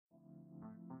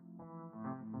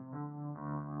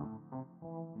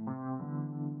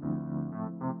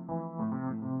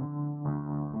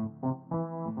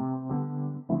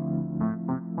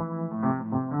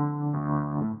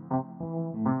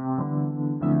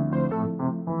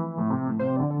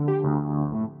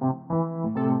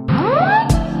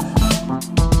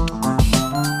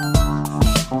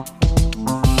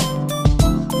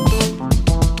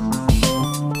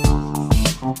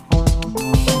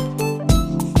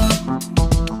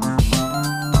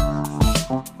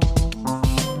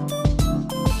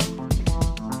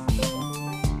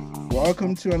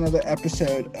welcome to another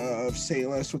episode of Say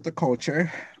Less with the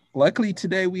Culture. Luckily,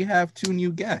 today we have two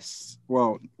new guests.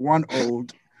 Well, one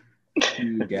old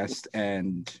new guest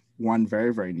and one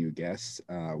very, very new guest.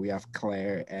 We have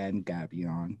Claire and Gabby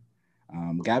on.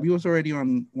 Gabby was already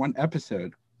on one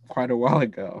episode quite a while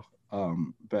ago,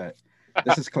 but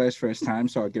this is Claire's first time,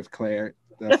 so I'll give Claire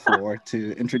the floor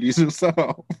to introduce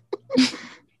herself.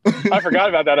 I forgot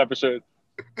about that episode.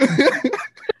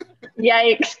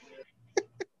 Yikes.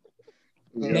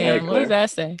 Man, what does that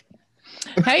say?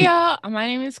 Hey y'all, my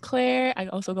name is Claire. I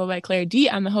also go by Claire D.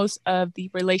 I'm the host of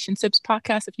the Relationships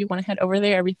podcast. If you want to head over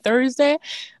there every Thursday,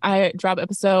 I drop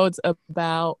episodes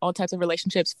about all types of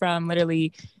relationships, from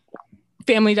literally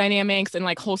family dynamics and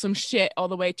like wholesome shit all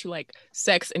the way to like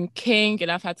sex and kink.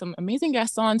 And I've had some amazing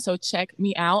guests on, so check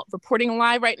me out. Reporting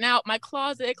live right now at my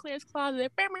closet, Claire's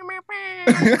closet.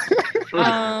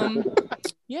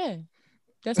 Yeah,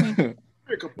 that's me.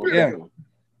 Yeah.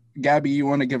 Gabby, you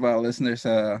want to give our listeners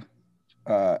a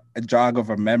jog of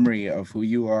a memory of who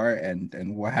you are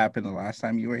and what happened the last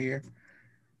time you were here?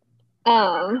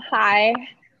 Hi.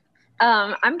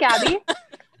 I'm Gabby.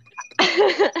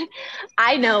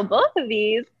 I know both of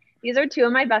these. These are two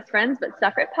of my best friends, but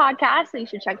separate podcasts, so you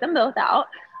should check them both out.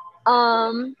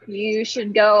 You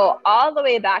should go all the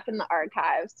way back in the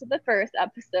archives to the first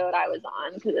episode I was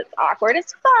on, because it's awkward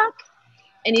as fuck.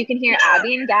 And you can hear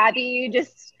Abby and Gabby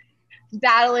just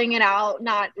battling it out,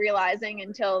 not realizing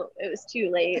until it was too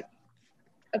late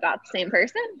about the same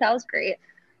person. That was great.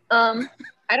 I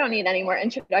don't need any more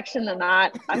introduction than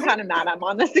that. I'm kind of mad I'm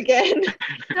on this again.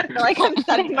 I feel like I'm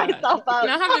setting myself up.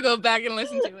 I have to go back and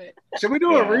listen to it. Should we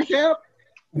do a recap?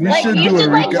 We Like, should you do a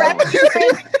should like recap.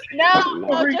 reference no,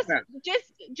 A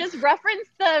just reference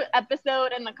the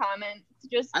episode in the comments.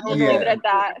 Just don't leave know. it at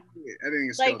that. I think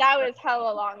it's Like, that was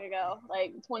hella long ago,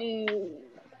 like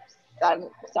 2017.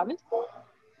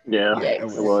 Yeah, It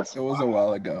was a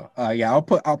while ago. Yeah, I'll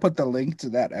put the link to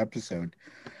that episode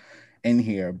in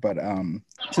here. But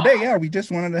today, yeah, we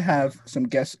just wanted to have some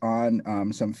guests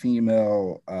on, some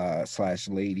female slash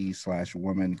lady slash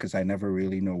woman, because I never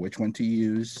really know which one to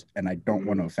use, and I don't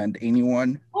want to offend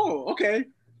anyone. Oh, okay.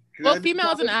 Well,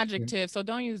 female is an adjective, so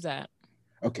don't use that.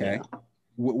 Okay,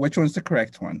 which one's the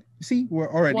correct one? See,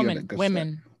 we're already on a good start.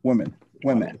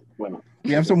 Women.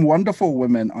 We have some wonderful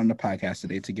women on the podcast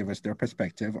today to give us their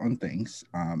perspective on things.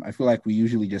 I feel like we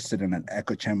usually just sit in an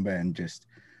echo chamber and just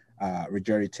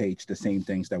regurgitate the same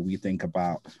things that we think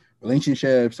about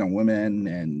relationships and women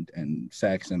and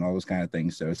sex and all those kind of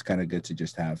things. So it's kind of good to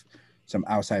just have some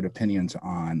outside opinions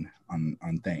on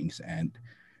things. And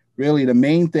really the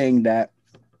main thing that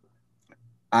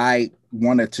I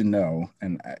wanted to know,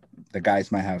 and the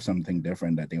guys might have something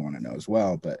different that they want to know as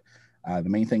well, but the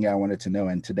main thing I wanted to know,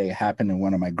 and today happened in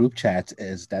one of my group chats,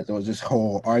 is that there was this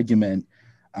whole argument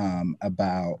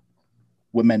about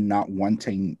women not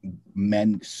wanting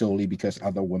men solely because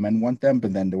other women want them,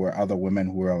 but then there were other women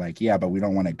who were like, yeah, but we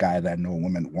don't want a guy that no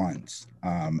woman wants.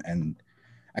 And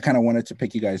I kind of wanted to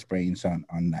pick you guys' brains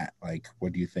on that. Like,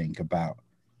 what do you think about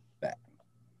that?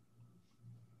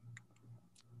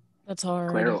 That's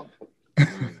hard.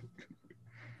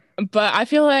 But I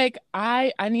feel like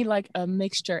I need like a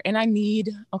mixture, and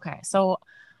so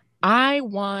I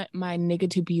want my nigga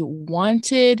to be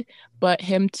wanted, but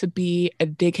him to be a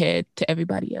dickhead to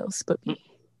everybody else but me.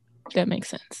 That makes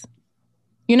sense.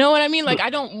 You know what I mean? Like, I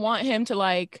don't want him to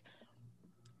like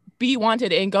be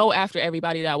wanted and go after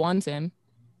everybody that wants him.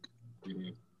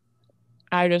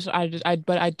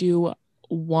 But I do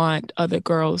want other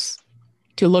girls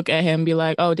to look at him and be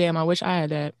like, oh damn, I wish I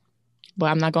had that, but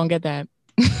I'm not gonna get that.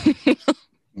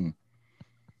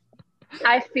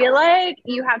 I feel like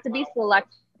you have to be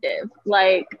selective.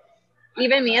 Like,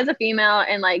 even me as a female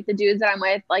and like the dudes that I'm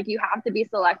with, like, you have to be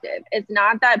selective. It's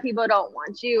not that people don't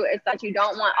want you, it's that you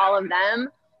don't want all of them,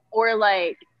 or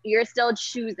like you're still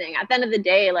choosing. At the end of the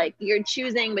day, like, you're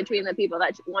choosing between the people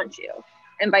that want you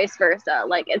and vice versa.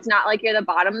 Like, it's not like you're the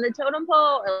bottom of the totem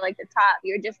pole or like the top.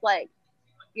 You're just like,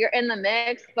 you're in the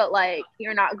mix, but like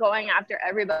you're not going after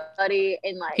everybody.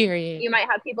 And like, Period. you might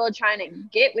have people trying to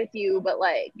get with you, but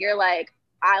like you're like,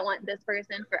 I want this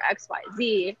person for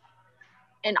XYZ,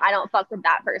 and I don't fuck with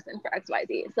that person for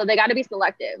XYZ. So they got to be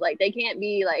selective. Like, they can't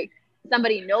be like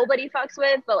somebody nobody fucks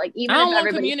with, but like even if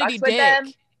everybody fucks with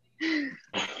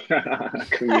them.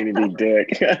 Community dick.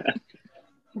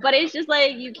 But it's just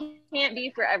like, you can't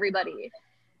be for everybody.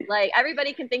 Like,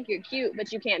 everybody can think you're cute,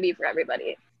 but you can't be for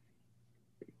everybody.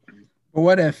 But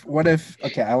what if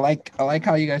okay, I like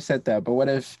how you guys said that, but what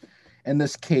if in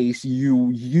this case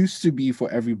you used to be for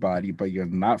everybody, but you're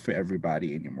not for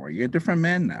everybody anymore? You're a different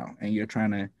man now, and you're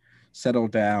trying to settle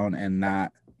down and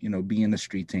not be in the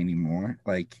streets anymore.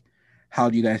 Like, how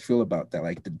do you guys feel about that?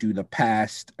 Like, do the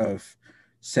past of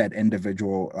said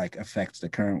individual like affects the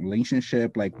current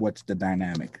relationship? Like, what's the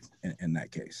dynamic in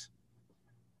that case?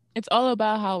 It's all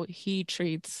about how he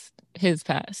treats his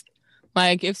past.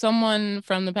 Like, if someone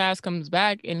from the past comes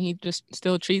back and he just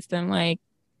still treats them like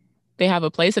they have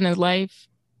a place in his life,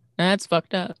 that's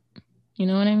fucked up. You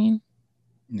know what I mean?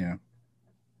 Yeah.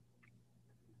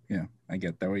 Yeah, I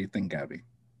get that. What do you think, Gabby?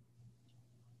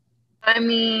 I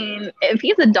mean, if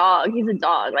he's a dog, he's a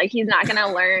dog. Like, he's not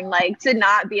gonna learn like to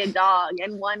not be a dog.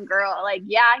 And one girl, like,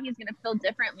 yeah, he's gonna feel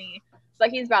differently, but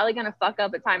he's probably gonna fuck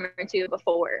up a time or two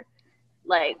before.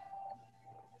 Like,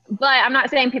 but I'm not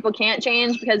saying people can't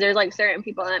change, because there's like certain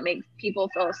people that make people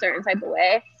feel a certain type of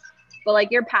way. But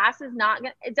like, your past is not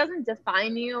gonna, it doesn't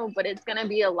define you, but it's gonna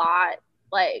be a lot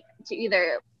like to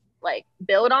either like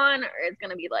build on, or it's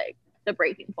gonna be like the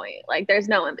breaking point. Like, there's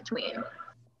no in between.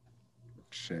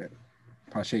 Shit.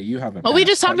 Pasha, you haven't. Well, we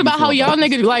just talked about how y'all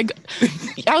niggas like.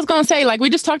 I was gonna say, like, we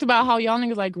just talked about how y'all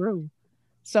niggas like grew.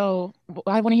 So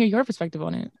I want to hear your perspective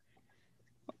on it.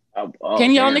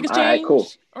 Can y'all niggas change? Right, cool.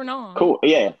 Or no? Cool.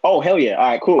 Yeah. Oh, hell yeah. All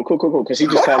right. Cool. Because he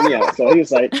just called me out. So he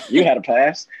was like, "You had a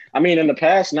pass." I mean, in the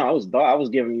past, no, I was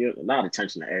giving you not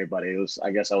attention to everybody. It was,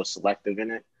 I guess, I was selective in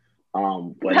it.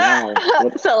 But now,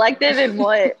 selective in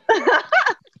what?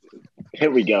 Here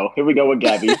we go with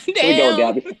Gabby. Here we go,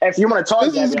 Gabby. If you want to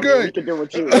talk, Gabby, we can do it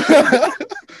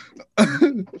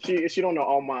too. She don't know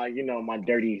all my, my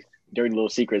dirty little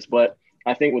secrets. But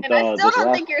I think with I still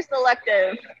don't think you're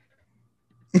selective.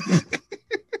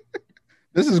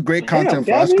 This is great content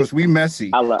for us because we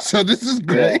messy. So this is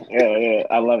great. Yeah.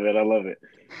 I love it.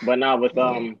 But now with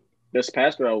this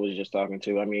past girl I was just talking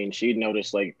to, I mean, she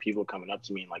noticed like people coming up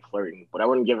to me and like flirting, but I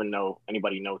wasn't giving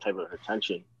anybody no type of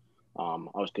attention. I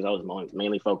was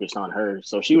mainly focused on her.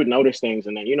 So she would notice things,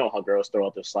 and then you know how girls throw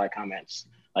out the sly comments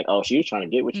like, "Oh, she was trying to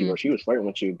get with you," or "She was flirting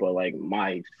with you," but like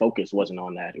my focus wasn't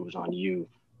on that; it was on you.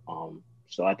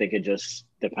 So I think it just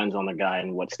depends on the guy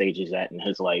and what stage he's at in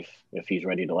his life, if he's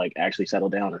ready to like actually settle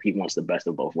down, or he wants the best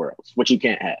of both worlds, which he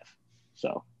can't have.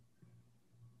 So,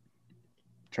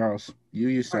 Charles, you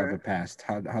used to have a past.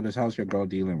 How's your girl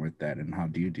dealing with that, and how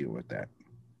do you deal with that?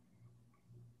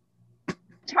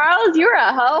 Charles, you're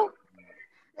a hoe.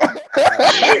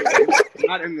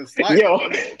 Not in the slide.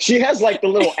 Yo, she has like the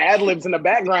little ad libs in the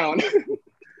background.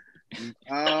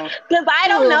 Because I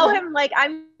don't know him. Like, I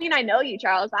mean, I know you,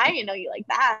 Charles. I didn't know you like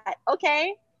that.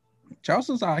 Okay. Charles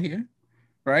is out here,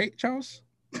 right, Charles?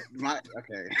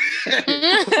 Okay.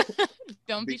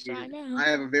 Don't be shy now. I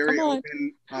have a very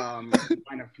open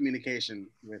line of communication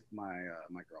with my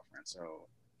girlfriend, so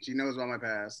she knows about my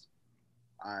past.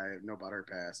 I know about her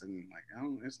past, and like,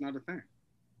 it's not a thing.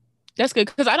 That's good,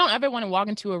 because I don't ever want to walk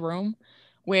into a room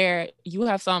where you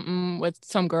have something with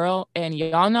some girl and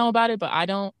y'all know about it, but I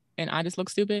don't, and I just look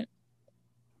stupid.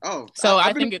 Oh, so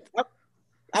I think it's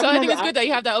good that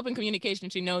you have that open communication.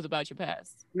 She knows about your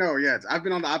past. No, yes, I've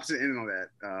been on the opposite end of that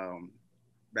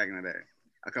back in the day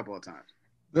a couple of times.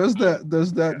 There's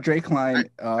that Drake line.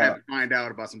 I had to find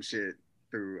out about some shit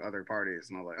through other parties,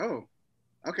 and I was like, oh.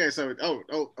 Okay, so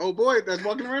oh boy, that's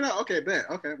walking around now. Okay, bet.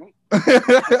 Okay,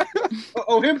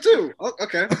 well. Him too. Oh,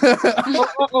 okay.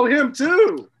 Him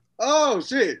too. Oh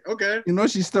shit. Okay. You know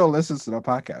she still listens to the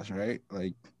podcast, right?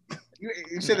 Like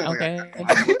you said that. Okay.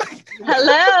 Like,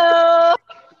 hello.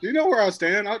 Do you know where I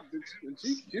stand?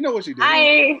 You know what she did.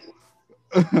 I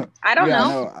don't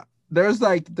know. No. There's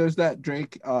that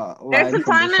Drake line. There's a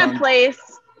time and a place.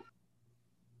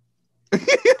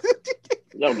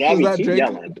 Yo, Gabby, keep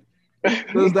yelling.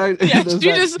 She's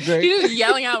just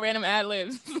yelling out random ad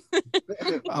libs.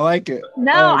 I like it.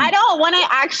 No, I don't want to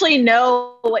actually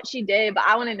know what she did, but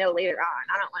I want to know later on.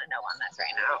 I don't want to know on this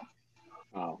right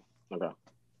now. Oh, okay.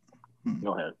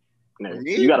 Go ahead.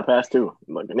 Nate, you got to pass too.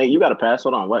 Look, Nate, you got to pass.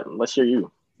 Hold on. Let's hear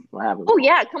you. What happened? Oh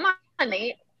yeah, come on,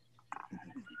 Nate.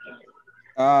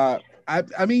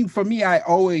 I mean, for me, I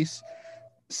always,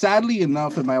 sadly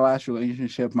enough, in my last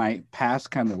relationship, my past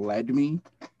kind of led me.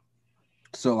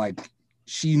 So like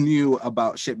she knew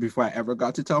about shit before I ever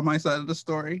got to tell my side of the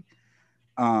story,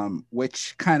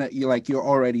 which kind of you're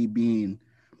already being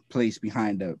placed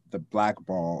behind the black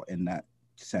ball in that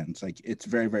sense. Like it's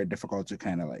very, very difficult to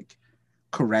kind of like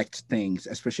correct things,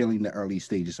 especially in the early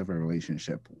stages of a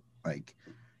relationship. Like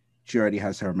she already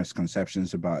has her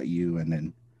misconceptions about you, and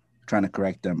then trying to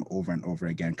correct them over and over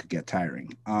again could get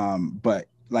tiring. But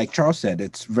like Charles said,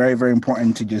 it's very, very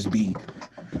important to just be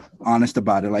honest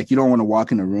about it. Like you don't want to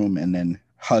walk in a room and then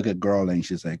hug a girl and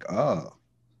she's like, oh,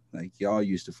 like y'all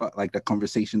used to fuck. Like the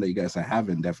conversation that you guys are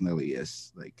having definitely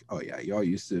is like, oh yeah, y'all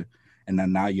used to and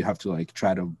then now you have to like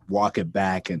try to walk it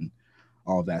back and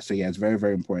all of that. So yeah, it's very,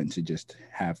 very important to just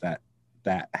have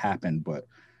that happen. But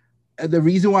the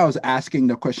reason why I was asking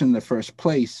the question in the first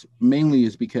place mainly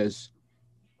is because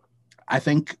I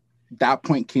think that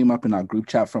point came up in our group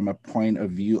chat from a point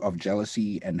of view of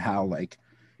jealousy and how like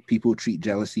people treat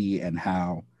jealousy and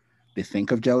how they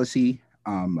think of jealousy.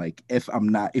 Like if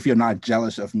you're not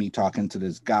jealous of me talking to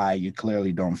this guy, you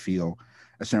clearly don't feel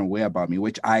a certain way about me,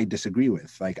 which I disagree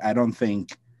with. Like, I don't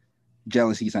think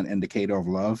jealousy is an indicator of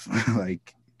love.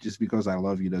 Like, just because I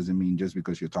love you doesn't mean just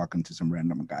because you're talking to some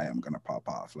random guy, I'm going to pop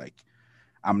off. Like,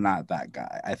 I'm not that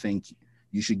guy. I think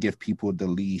you should give people the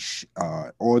leash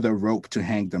or the rope to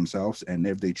hang themselves. And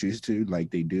if they choose to,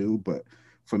 like they do. But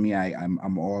for me,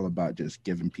 I'm all about just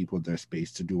giving people their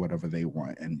space to do whatever they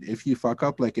want. And if you fuck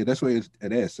up, like that's what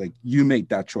it is. Like, you make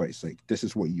that choice. Like, this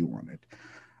is what you wanted.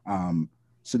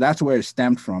 So that's where it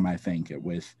stemmed from, I think,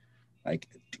 with like,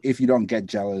 if you don't get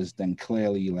jealous, then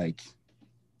clearly like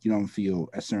you don't feel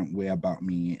a certain way about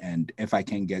me. And if I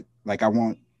can get, like, I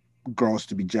want girls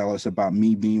to be jealous about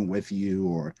me being with you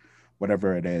or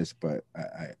whatever it is. But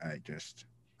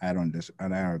I don't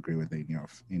agree with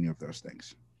any of those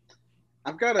things.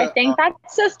 I think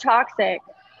that's just toxic.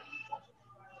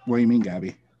 What do you mean,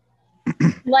 Gabby?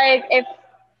 Like,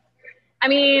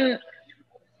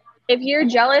 if you're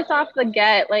jealous off the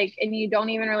get, like, and you don't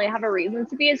even really have a reason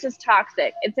to be, it's just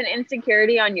toxic. It's an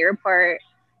insecurity on your part,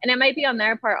 and it might be on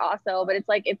their part also, but it's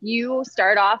like, if you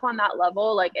start off on that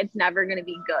level, like, it's never going to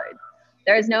be good.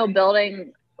 There's no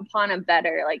building upon a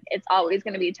better. Like, it's always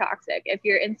going to be toxic if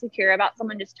you're insecure about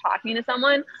someone just talking to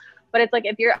someone. But it's like,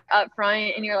 if you're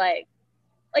upfront and you're like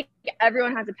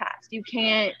everyone has a past. You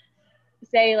can't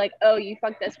say like, oh, you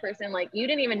fucked this person. Like, you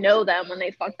didn't even know them when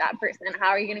they fucked that person. How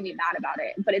are you going to be mad about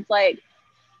it? But it's like,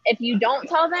 if you don't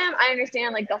tell them, I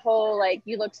understand like the whole, like,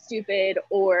 you look stupid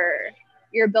or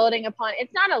you're building upon,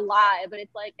 it's not a lie, but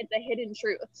it's like, it's a hidden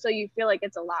truth. So you feel like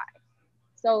it's a lie.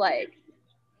 So like,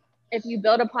 if you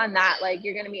build upon that, like,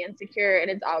 you're going to be insecure,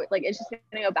 and it's always like, it's just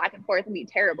going to go back and forth and be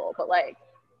terrible. But like,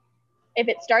 if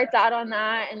it starts out on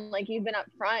that and like you've been up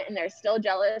front and they're still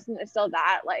jealous and there's still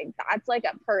that, like, that's like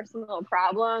a personal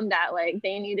problem that like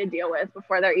they need to deal with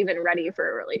before they're even ready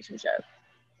for a relationship.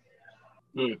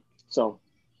 So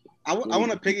I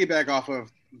want to piggyback off of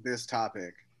this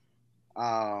topic.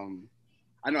 I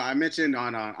know I mentioned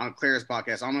on Claire's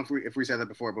podcast, I don't know if we said that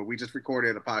before, but we just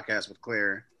recorded a podcast with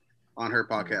Claire on her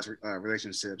podcast,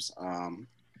 Relationships.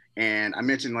 And I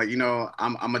mentioned, like,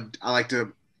 I like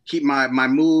to keep my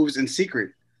moves in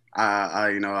secret. I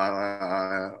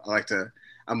like to.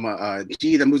 I'm a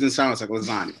G that moves in silence like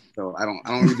lasagna. So I don't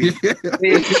really.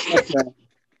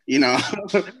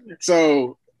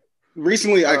 So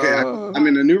recently, I'm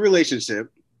in a new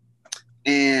relationship,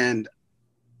 and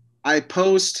I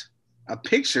post a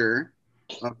picture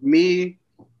of me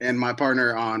and my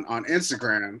partner on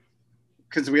Instagram,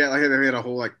 because we had a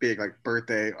whole like big like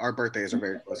birthday. Our birthdays are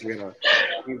very close. We had a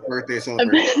birthday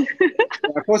celebration.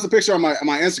 I posted a picture on my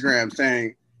Instagram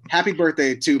saying, "Happy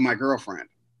birthday to my girlfriend."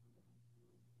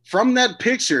 From that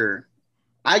picture,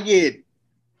 I get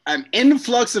an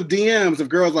influx of DMs of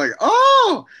girls like,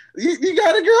 "Oh, you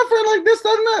got a girlfriend like this,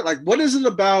 that." Like, what is it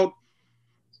about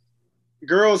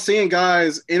girls seeing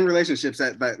guys in relationships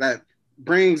that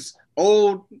brings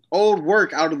old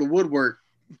work out of the woodwork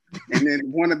and then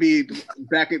want to be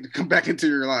come back into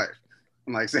your life?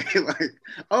 I'm like, say like,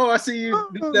 "Oh, I see you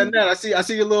this, that, and that. I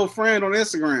see your little friend on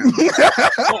Instagram.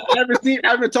 I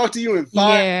haven't talked to you in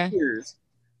 5 years."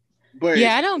 But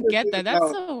yeah, I don't get that.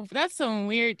 That's some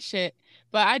weird shit.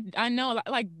 But I know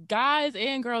like guys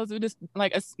and girls do this,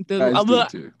 like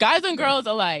guys and girls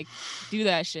alike do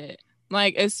that shit.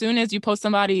 Like, as soon as you post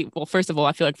somebody, well, first of all,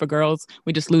 I feel like for girls,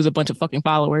 we just lose a bunch of fucking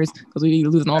followers because we be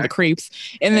losing all the creeps.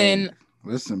 And then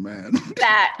listen, man.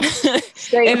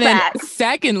 And then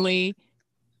secondly,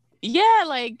 yeah,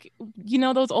 like,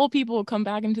 those old people will come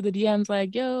back into the DMs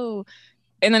like, yo,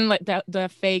 and then like the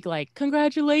fake like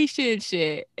congratulations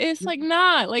shit. It's like,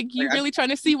 nah, like, you really trying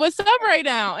to see what's up right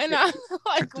now. And I'm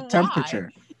like, the temperature.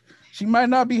 She might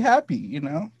not be happy,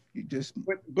 You just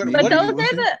but those are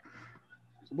the.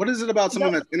 What is it about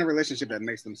someone that's in a relationship that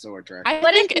makes them so attractive? I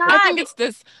think it's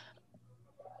this.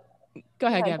 Go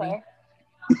ahead, Gabby.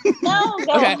 No,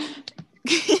 go. Okay.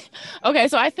 Okay,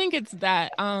 so I think it's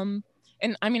that. And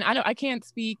I mean, I can't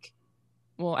speak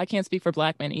for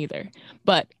Black men either,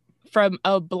 but from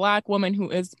a Black woman who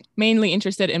is mainly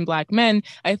interested in Black men,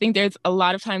 I think there's a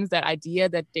lot of times that idea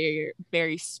that they're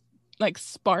very like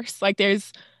sparse, like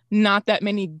there's not that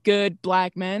many good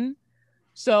Black men.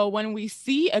 So when we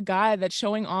see a guy that's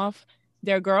showing off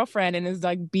their girlfriend and is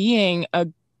like being a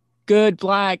good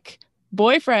Black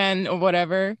boyfriend or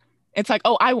whatever, it's like,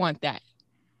 oh, I want that.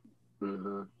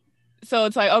 Mm-hmm. So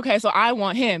it's like, okay, so I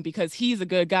want him because he's a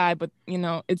good guy, but you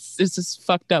know, it's just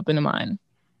fucked up in the mind.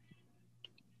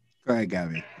 Go ahead,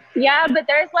 Gabby. Yeah, but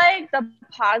there's like the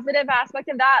positive aspect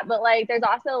of that, but like there's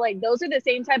also like those are the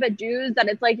same type of dudes that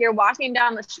it's like you're walking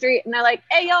down the street and they're like,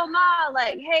 hey yo ma,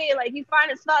 like hey, like you fine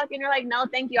as fuck, and you're like, no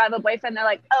thank you, I have a boyfriend. They're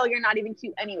like, oh, you're not even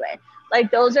cute anyway.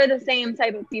 Like those are the same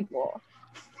type of people.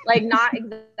 Like not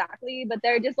exactly, but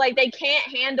they're just like they can't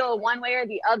handle one way or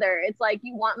the other. It's like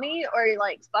you want me or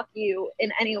like fuck you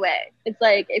in any way. It's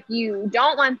like if you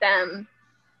don't want them,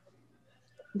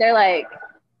 they're like,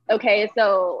 okay,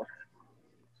 so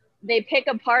they pick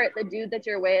apart the dude that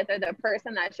you're with or the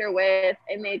person that you're with,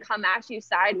 and they come at you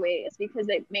sideways because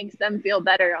it makes them feel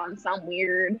better on some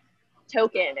weird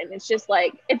token. And it's just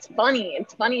like, it's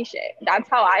funny shit. That's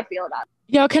how I feel about it.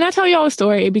 Yo, can I tell y'all a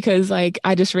story? Because like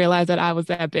I just realized that I was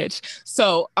that bitch.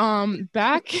 So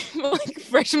back like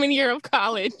freshman year of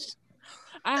college,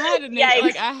 I had a name,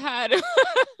 like I had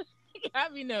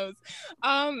Gabby knows.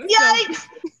 Yikes!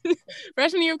 So,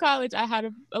 freshman year of college, I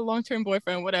had a long-term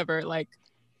boyfriend, whatever, like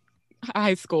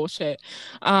high school shit.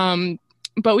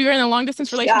 But we were in a long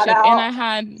distance relationship, and I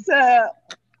had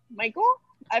Michael.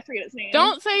 I forget his name.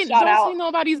 Don't say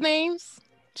nobody's names.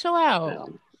 Chill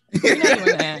out. You're not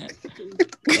doing that.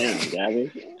 Damn,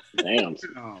 Gabby. Damn.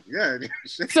 Yeah.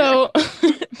 So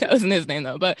that wasn't his name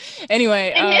though. But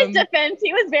anyway, in his defense,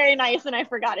 he was very nice, and I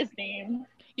forgot his name.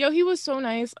 Yo, he was so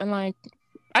nice, and like,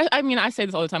 I mean, I say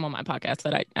this all the time on my podcast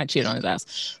that I cheated on his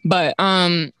ass. But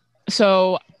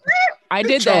so I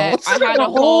did that. I had a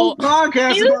whole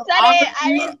podcast. You said it. I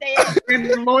didn't say it.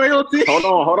 And loyalty. Hold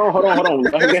on.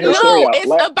 No,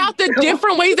 it's about the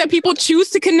different ways that people choose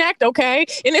to connect. Okay,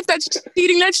 and if that's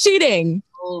cheating, that's cheating.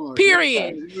 Oh,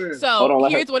 period. God. So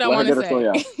here's what I want to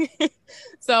say.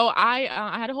 So I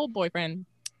had a whole boyfriend,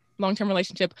 long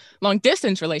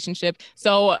distance relationship.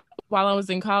 So while I was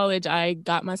in college, I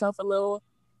got myself a little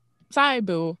side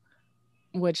boo,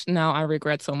 which now I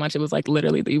regret so much. It was like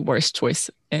literally the worst choice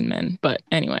in men. But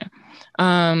anyway,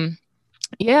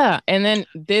 yeah. And then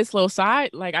this little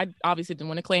side, like I obviously didn't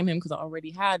want to claim him because I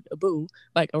already had a boo,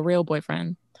 like a real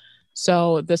boyfriend.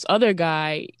 So this other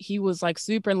guy, he was like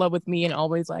super in love with me and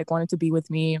always like wanted to be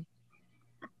with me,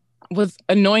 was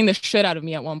annoying the shit out of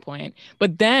me at one point.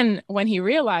 But then when he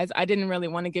realized I didn't really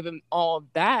want to give him all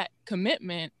that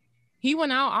commitment, he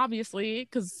went out, obviously,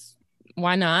 because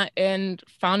why not, and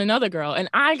found another girl. And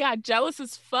I got jealous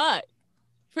as fuck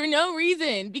for no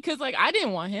reason because like I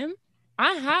didn't want him.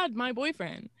 I had my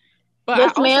boyfriend. But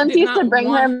this man used to bring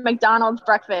her McDonald's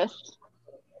breakfast.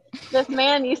 This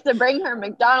man used to bring her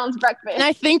McDonald's breakfast. And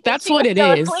I think that's what it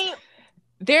is.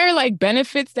 There are like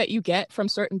benefits that you get from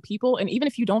certain people. And even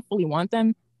if you don't fully want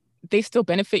them, they still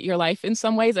benefit your life in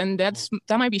some ways. And that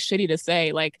might be shitty to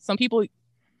say. Like some people,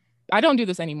 I don't do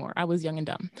this anymore. I was young and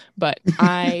dumb. But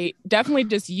I definitely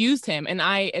just used him. And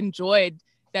I enjoyed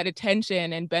that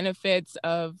attention and benefits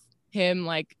of him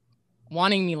like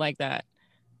wanting me like that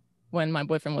when my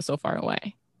boyfriend was so far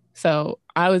away. So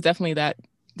I was definitely that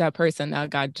person that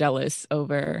got jealous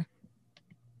over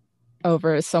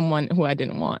someone who I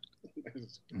didn't want.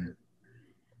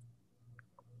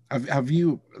 Have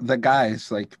you, the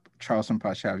guys like Charles and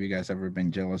Pasha, have you guys ever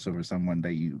been jealous over someone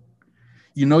that you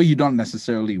know you don't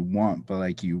necessarily want, but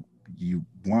like you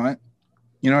want?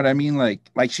 You know what I mean? Like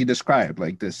she described,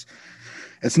 like this.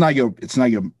 It's not your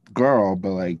girl,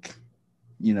 but like,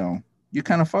 you know, you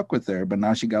kind of fuck with her, but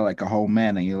now she got like a whole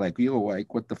man, and you're like, yo,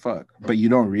 like what the fuck? But you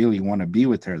don't really want to be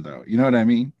with her though. You know what I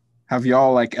mean? Have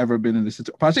y'all like ever been in this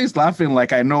situation? Pasha's laughing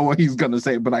like I know what he's gonna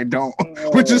say, but I don't,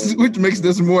 which makes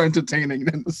this more entertaining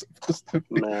than the supposed to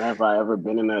be. Man, have I ever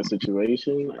been in that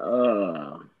situation?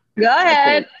 Go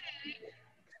ahead.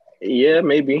 Yeah,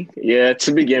 maybe. Yeah,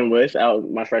 to begin with,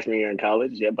 my freshman year in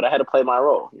college. Yeah, but I had to play my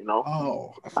role. You know.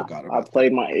 Oh, I forgot about. I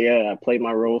played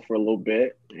my role for a little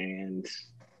bit, and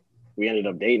we ended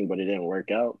up dating, but it didn't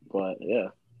work out. But yeah,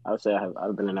 I would say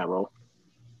I've been in that role.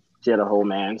 She had a whole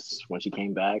man's when she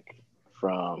came back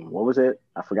from, what was it?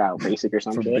 I forgot, basic or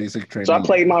something. Basic training. So I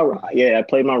played my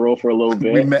role for a little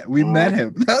bit. We met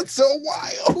him. That's so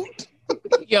wild.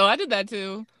 Yo, I did that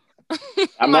too.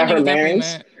 I met her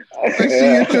mans.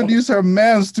 She introduced her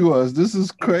mans to us. This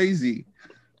is crazy.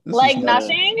 Like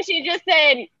nothing. She just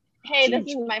said, "Hey, this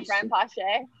is my friend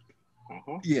Pasha."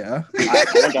 Yeah. I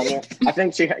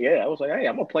think I was like, hey,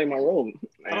 I'm gonna play my role.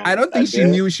 And I don't think she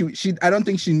knew I don't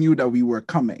think she knew that we were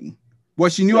coming. Well,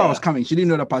 she knew I was coming. She didn't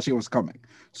know that Pasha was coming.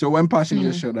 So when Pasha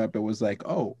just showed up, it was like,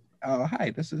 oh,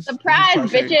 hi, this is surprise,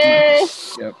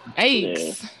 bitches. Yep.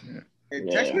 Hey. Yeah. Hey,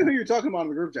 text me who you're talking about in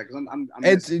the group chat,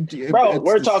 because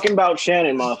we're talking about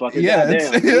Shannon, motherfucker. Yeah.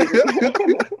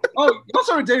 Oh, y'all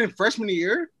started dating freshman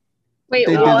year? Wait,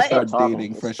 they what? Didn't start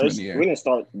dating freshman year. We didn't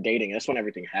start dating. That's when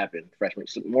everything happened. Freshman,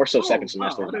 more so second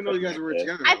semester. I didn't know you guys were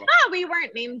together. I thought we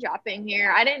weren't name dropping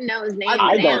here. I didn't know his name.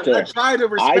 I don't care. I try to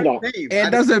respect names.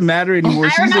 It doesn't matter anymore.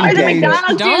 She's engaged.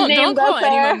 Don't call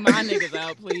any of my niggas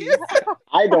out, please.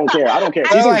 I don't care.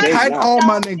 She's engaged now. All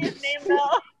my niggas.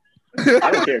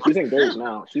 I don't care. She's engaged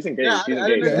now. She's engaged.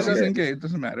 She's engaged.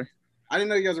 Doesn't matter. I didn't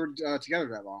know you guys were together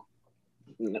that long.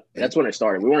 No, that's when it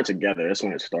started. We weren't together. That's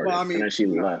when it started. Well, I mean, and then she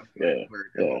left. Yeah.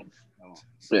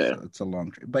 It's a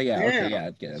long trip, but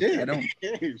I get it. I don't.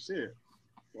 Shit.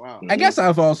 Wow. I guess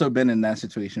I've also been in that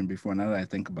situation before. Now that I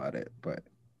think about it, but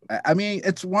I mean,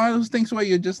 it's one of those things where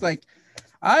you're just like,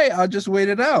 I'll just wait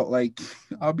it out. Like,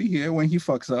 I'll be here when he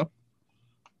fucks up.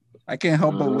 I can't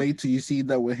help but wait till you see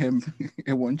that with him.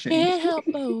 It won't change. Can't help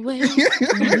but wait.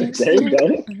 There you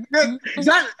go.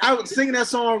 I was singing that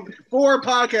song 4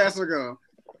 podcasts ago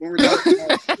when we were talking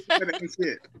about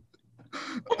shit.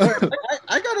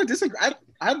 I gotta disagree.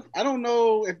 I don't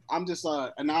know if I'm just an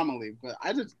anomaly, but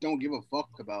I just don't give a fuck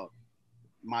about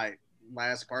my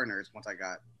last partners once I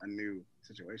got a new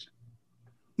situation.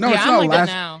 No, it's not like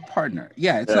last partner.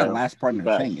 Yeah, it's not a last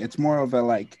partner thing. It's more of a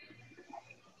like,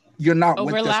 you're not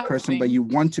with this person, but you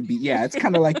want to be. Yeah, it's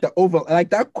kind of like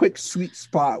like that quick sweet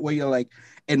spot where you're like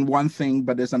in one thing,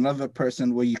 but there's another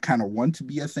person where you kind of want to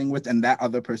be a thing with, and that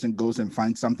other person goes and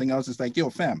finds something else. It's like,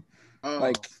 yo, fam,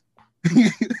 like.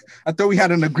 I thought we had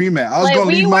an agreement. I was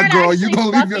gonna leave my girl. You gonna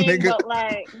leave your nigga?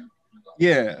 Like...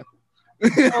 Yeah.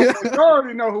 You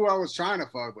already know who I was trying to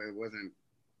fuck, but it wasn't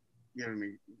giving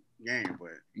me game.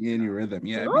 But in your rhythm,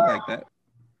 yeah, it'd be like that.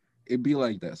 It'd be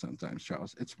like that sometimes,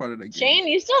 Charles. It's part of the game. Shane,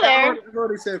 you still there?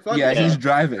 He's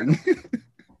driving.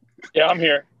 Yeah, I'm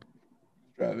here.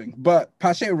 Driving, but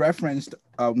Pache referenced.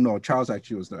 No, Charles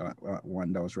actually was the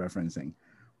one that was referencing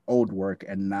old work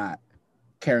and not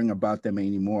caring about them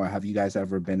anymore. Have you guys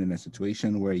ever been in a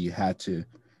situation where you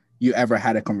ever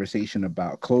had a conversation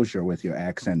about closure with your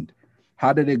ex, and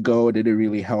how did it go? Did it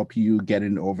really help you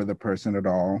getting over the person at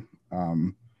all?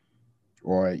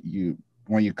 Or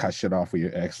when you cut shit off with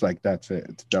your ex, like that's it,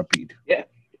 it's duppied. Yeah.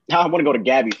 Now I want to go to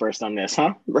Gabby first on this,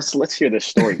 huh? Let's hear this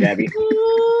story, Gabby.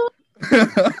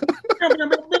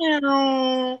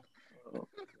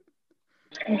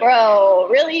 Bro,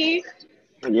 really?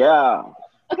 Yeah.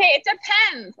 Okay, it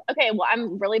depends. Okay, well,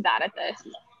 I'm really bad at this.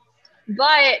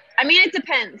 But, I mean, it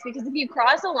depends. Because if you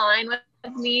cross a line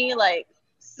with me, like,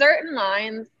 certain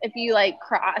lines, if you, like,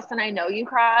 cross and I know you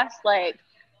cross, like,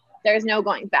 there's no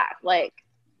going back. Like,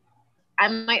 I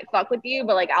might fuck with you,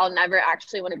 but, like, I'll never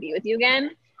actually want to be with you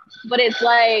again. But it's,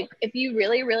 like, if you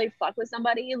really, really fuck with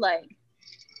somebody, like,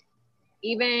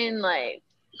 even, like,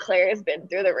 Claire's been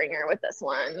through the ringer with this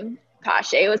one.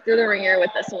 Pache was through the ringer with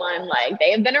this one. Like,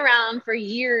 they have been around for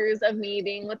years of me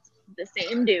being with the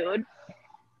same dude.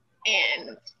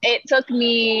 And it took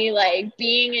me, like,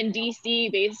 being in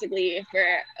DC basically for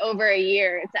over a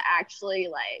year to actually,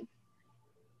 like,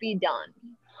 be done.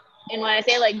 And when I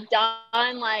say, like,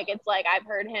 done, like, it's like I've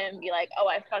heard him be like, oh,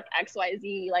 I fucked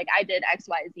XYZ. Like, I did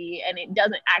XYZ. And it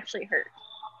doesn't actually hurt.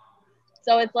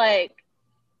 So it's like,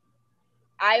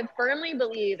 I firmly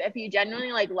believe if you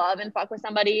genuinely like love and fuck with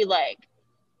somebody, like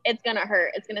it's gonna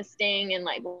hurt, it's gonna sting and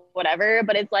like whatever.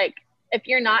 But it's like if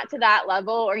you're not to that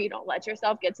level or you don't let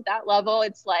yourself get to that level,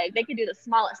 it's like they could do the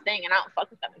smallest thing and I don't fuck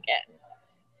with them again.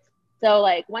 So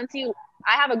like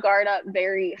I have a guard up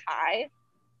very high,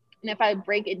 and if I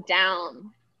break it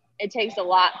down, it takes a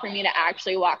lot for me to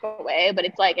actually walk away. But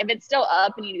it's like if it's still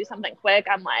up and you do something quick,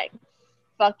 I'm like,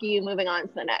 fuck you, moving on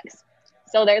to the next.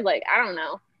 So there's like, I don't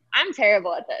know. I'm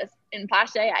terrible at this. And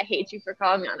Pache, I hate you for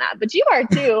calling me on that. But you are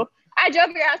too. I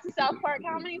drove your ass to South Park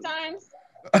how many times?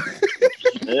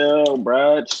 Chill,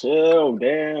 bro. Chill.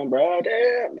 Damn, bro.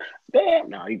 Damn.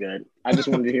 No, you good. I just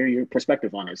wanted to hear your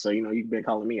perspective on it. So, you know, you've been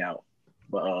calling me out.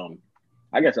 But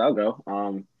I guess I'll go.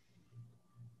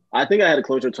 I think I had a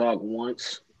closure talk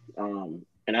once. And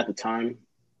at the time,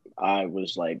 I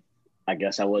was like, I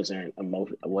guess I wasn't, how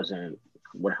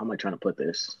am I trying to put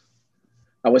this?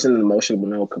 I wasn't in an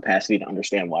emotional capacity to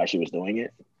understand why she was doing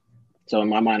it. So in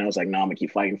my mind, I was like, no, I'm gonna keep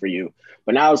fighting for you.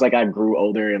 But now it's like I grew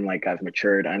older and like I've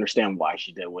matured. I understand why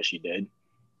she did what she did.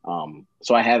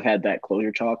 So I have had that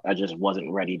closure talk. I just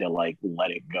wasn't ready to like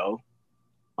let it go.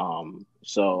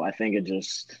 So I think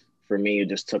for me, it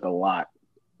just took a lot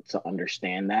to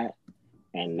understand that.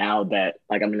 And now that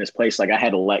like I'm in this place, like I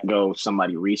had to let go of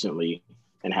somebody recently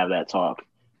and have that talk.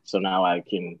 So now I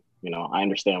can, I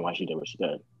understand why she did what she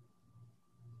did.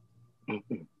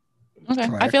 Okay.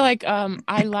 Correct. I feel like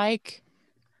I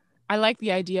like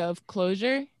the idea of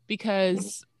closure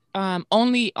because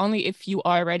only if you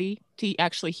are ready to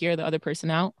actually hear the other person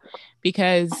out,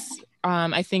 because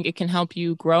I think it can help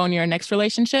you grow in your next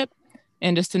relationship,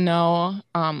 and just to know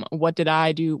what did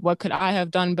I do, what could I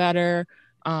have done better,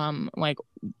 like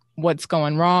what's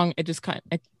going wrong. It just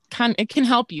it can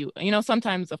help you. You know,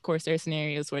 sometimes of course there are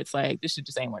scenarios where it's like this shit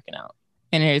just ain't working out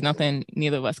and there's nothing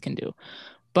neither of us can do.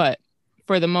 But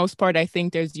for the most part, I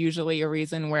think there's usually a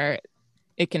reason where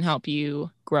it can help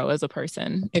you grow as a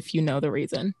person if you know the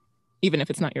reason, even if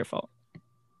it's not your fault.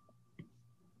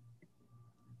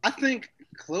 I think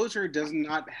closure does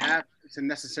not have to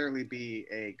necessarily be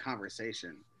a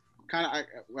conversation. Kind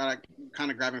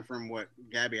of grabbing from what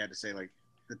Gabby had to say, like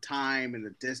the time and the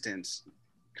distance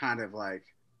kind of like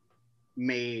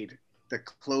made the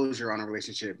closure on a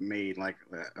relationship made like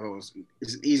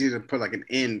it's easy to put like an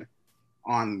end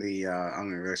on the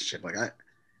relationship. Like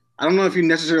I don't know if you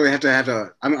necessarily have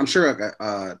to I'm sure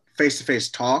a face-to-face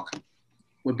talk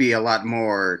would be a lot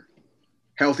more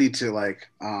healthy to like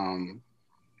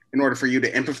in order for you to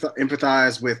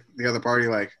empathize with the other party,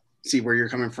 like see where you're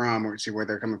coming from or see where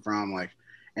they're coming from, like,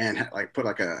 and like put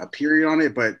like a period on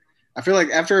it. But I feel like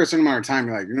after a certain amount of time,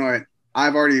 you're like, you know what,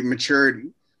 I've already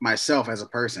matured myself as a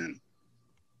person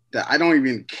that I don't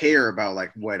even care about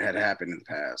like what had happened in the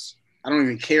past. I don't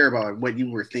even care about like what you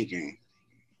were thinking.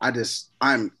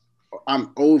 I'm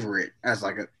over it as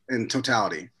like in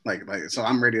totality. Like so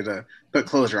I'm ready to put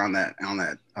closure on that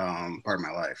part of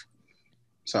my life.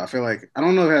 So I feel like I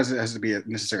don't know if it has to be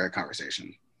necessarily a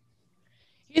conversation.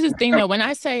 Here's the thing though, when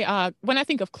I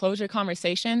think of closure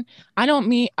conversation, I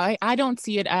don't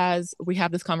see it as we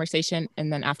have this conversation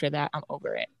and then after that I'm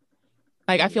over it.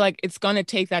 Like I feel like it's gonna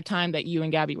take that time that you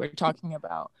and Gabby were talking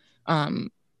about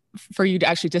for you to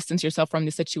actually distance yourself from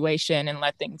the situation and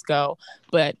let things go.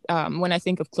 But when I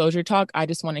think of closure talk, I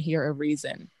just want to hear a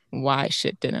reason why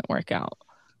shit didn't work out.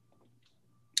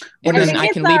 And then I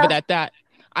can leave it at that.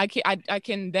 I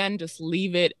can then just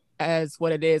leave it as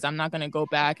what it is. I'm not going to go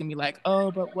back and be like,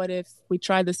 oh, but what if we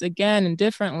try this again and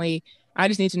differently? I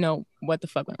just need to know what the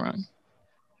fuck went wrong.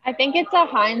 I think it's a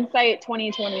hindsight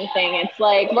 2020 thing. It's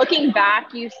like looking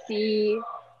back, you see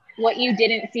what you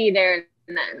didn't see there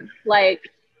and then. Like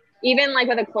even like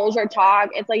with a closure talk,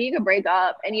 it's like you could break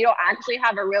up and you don't actually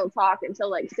have a real talk until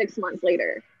like 6 months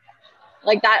later.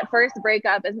 Like that first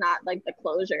breakup is not like the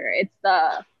closure. It's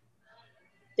the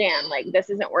damn, like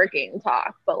this isn't working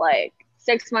talk. But like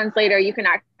 6 months later, you can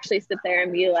actually sit there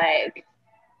and be like,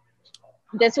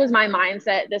 this was my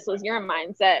mindset. This was your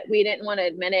mindset. We didn't want to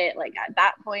admit it. Like at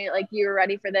that point, like you were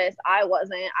ready for this. I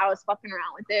wasn't. I was fucking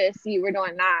around with this. You were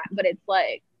doing that. But it's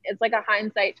like a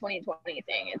hindsight 2020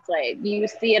 thing. It's like you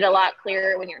see it a lot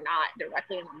clearer when you're not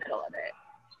directly in the middle of it.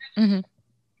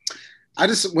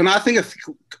 Mm-hmm. When I think of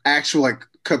actual like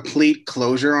complete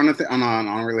closure on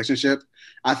a relationship,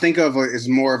 I think of it as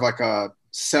more of like a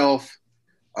self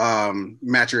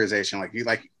maturization.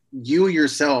 Like you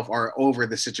yourself are over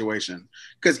the situation.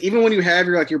 Because even when you have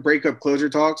your breakup closure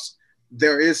talks,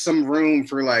 there is some room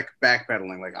for like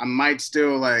backpedaling. Like I might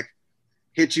still like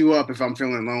hit you up if I'm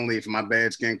feeling lonely, if my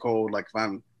bed's getting cold, like if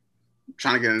I'm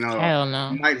trying to get another. Hell no.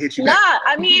 I might hit you. Nah,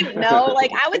 I mean, no,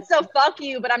 like I would still fuck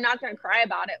you, but I'm not gonna cry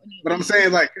about it. But I'm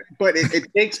saying like, but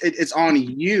it's on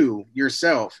you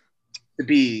yourself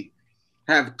to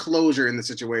have closure in the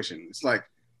situation. It's like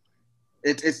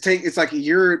it's like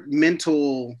your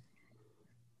mental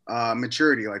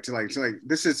maturity, like to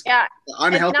this is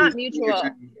unhealthy. It's not mutual.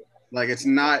 Like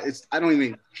I don't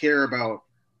even care about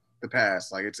the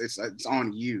past. Like it's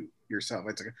on you yourself.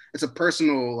 It's a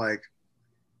personal like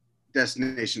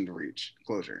destination to reach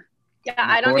closure. Yeah,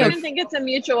 I don't even think it's a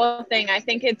mutual thing. I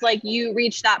think it's like you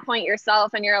reach that point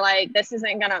yourself and you're like, this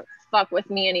isn't gonna fuck with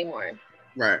me anymore.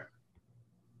 Right.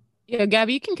 Yeah,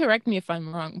 Gabby, you can correct me if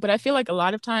I'm wrong, but I feel like a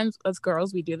lot of times as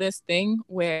girls, we do this thing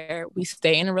where we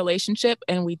stay in a relationship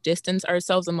and we distance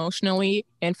ourselves emotionally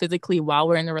and physically while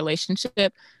we're in the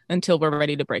relationship until we're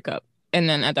ready to break up. And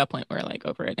then at that point, we're like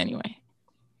over it anyway.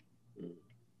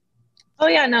 Oh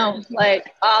yeah, no.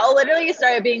 Like I'll literally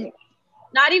start being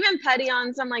not even petty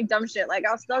on some like dumb shit. Like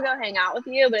I'll still go hang out with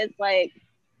you, but it's like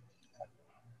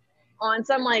on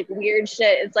some like weird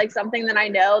shit. It's like something that I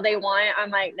know they want. I'm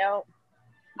like, no,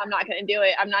 I'm not gonna do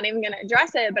it. I'm not even gonna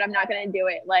address it, but I'm not gonna do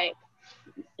it. Like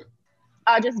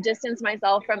I'll just distance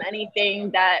myself from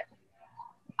anything that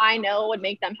I know would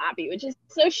make them happy, which is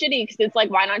so shitty because it's like,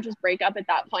 why not just break up at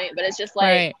that point? But it's just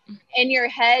like in your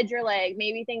head, you're like,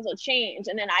 maybe things will change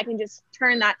and then I can just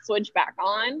turn that switch back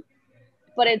on.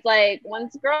 But it's like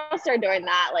once girls start doing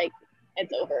that, like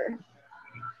it's over.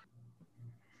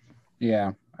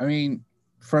 Yeah, I mean,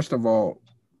 first of all,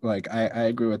 like I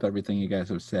agree with everything you guys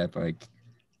have said. Like,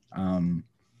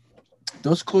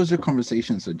 those closure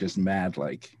conversations are just mad,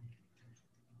 like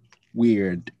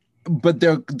weird. But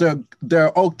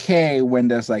they're okay when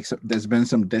there's been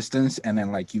some distance, and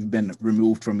then like you've been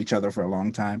removed from each other for a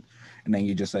long time, and then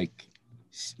you just like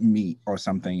meet or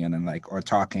something, and then like or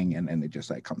talking, and then it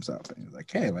just like comes up, and it's like,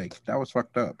 hey, like that was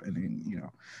fucked up, and then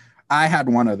I had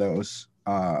one of those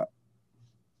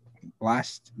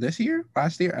last year I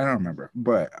don't remember,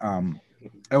 but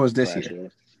it was this year.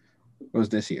 It was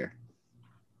this year.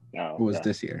 Oh, it was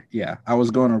this year. Yeah, I was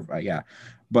going to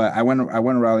but I went to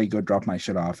Raleigh, go drop my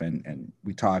shit off, and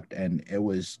we talked, and it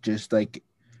was just like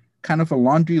kind of a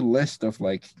laundry list of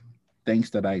like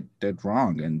things that I did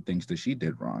wrong and things that she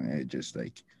did wrong. And it just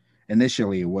like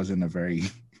initially it wasn't a very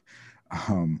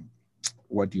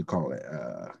what do you call it?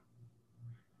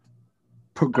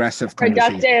 Productive.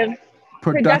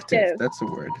 That's the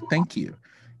word. Thank you.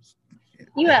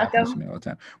 You're welcome. All the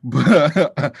time.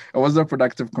 But it wasn't a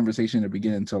productive conversation in the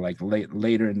beginning until like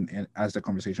later and as the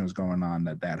conversation was going on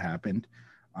that happened.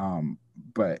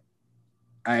 But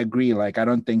I agree. Like, I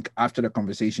don't think after the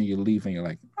conversation you leave and you're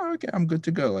like, oh, okay, I'm good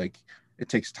to go. Like, it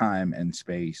takes time and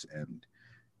space and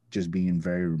just being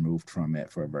very removed from it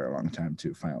for a very long time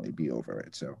to finally be over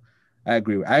it. So I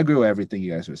agree with everything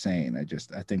you guys were saying. I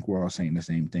think we're all saying the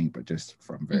same thing, but just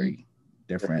from very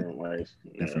different ways,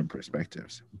 different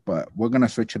perspectives. But we're gonna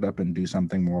switch it up and do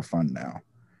something more fun now.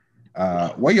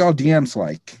 What y'all DMs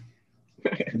like?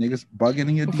 Niggas bugging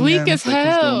in your DMs? Weak as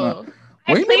hell.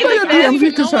 What do you mean by your DMs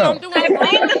weak as hell? I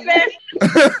played the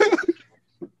fifth.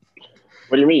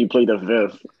 What do you mean you played the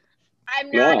fifth?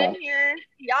 I'm not in here.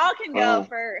 Y'all can go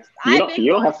first.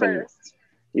 You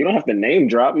don't have to name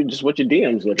drop. You just what your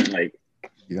DMs looking like.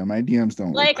 Yeah, my DMs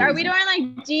don't like. Are we doing like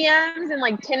DMs and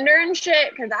like Tinder and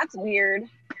shit? Because that's weird.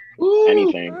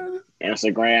 Anything.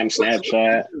 Instagram,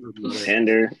 Snapchat,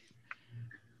 Tinder,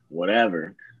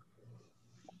 whatever.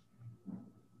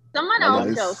 Someone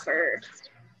else go first.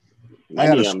 I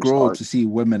gotta scroll to see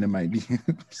women in my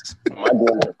DMs. My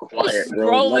DMs are quiet.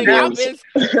 Scrolling. I've been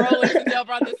scrolling since y'all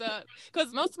brought this up.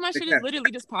 Because most of my shit is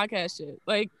literally just podcast shit.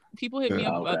 Like, people hit me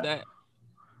up about that.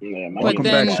 Yeah, but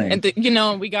then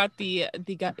we got the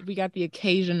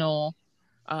occasional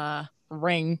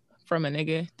ring from a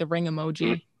nigga, the ring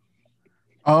emoji.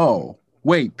 Oh,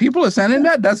 wait, people are sending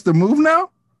that? That's the move now?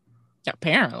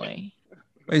 Apparently.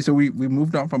 Wait, so we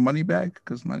moved on from Moneybag?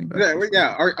 Because Moneybag.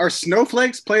 Yeah. Are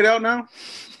snowflakes played out now?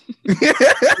 I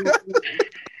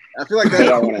feel like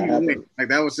that like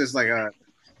that was just like a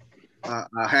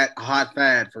hot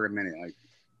fad for a minute. Like,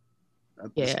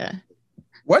 yeah.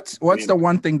 What's the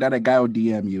one thing that a guy would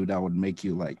DM you that would make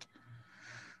you like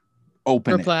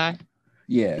open reply?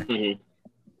 Yeah. Mm-hmm.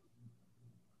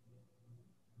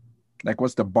 Like,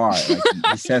 what's the bar? Like,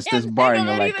 he says this bar, and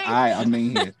you're like, I'm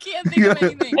in here. Can't think of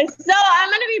anything. So I'm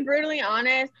gonna be brutally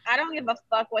honest. I don't give a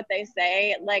fuck what they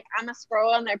say. Like, I'm gonna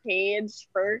scroll on their page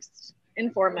first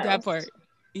and foremost. That part,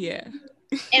 yeah.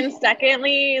 And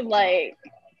secondly, like,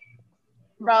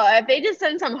 bro, if they just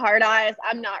send some hard eyes,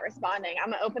 I'm not responding. I'm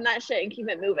gonna open that shit and keep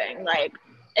it moving. Like,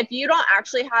 if you don't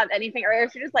actually have anything, or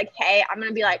if you're just like, hey, I'm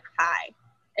gonna be like, hi.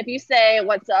 If you say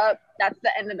what's up, that's the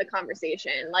end of the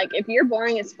conversation. Like, if you're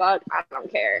boring as fuck, I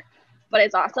don't care. But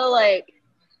it's also like,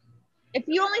 if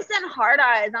you only send hard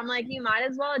eyes, I'm like, you might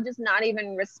as well just not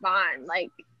even respond.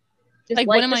 Like, just like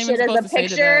what am the I shit even as a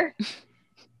picture.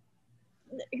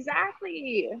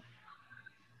 Exactly.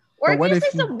 Or if you say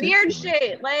some weird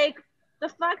shit, like, the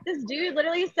fuck, this dude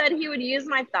literally said he would use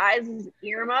my thighs as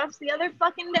earmuffs the other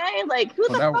fucking day. Like, who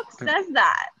the fuck says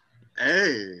that?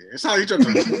 Hey, it's how he tried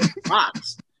to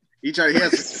box. He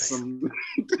has some.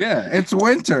 Yeah, it's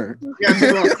winter. Have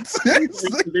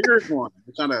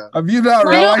you not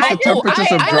realized the temperatures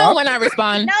have dropped? I know when I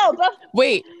respond. No, but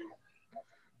wait.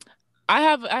 I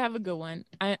have a good one.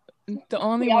 The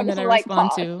only one that I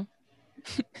respond to.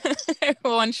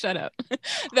 Everyone, shut up.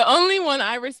 The only one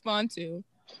I respond to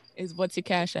is what's your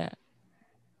Cash App?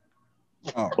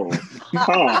 That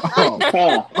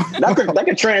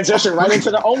could transition right into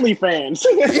the OnlyFans.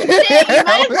 You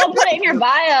might as well put it in your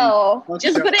bio.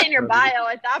 Just put it in your bio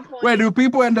at that point. Wait, do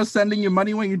people end up sending you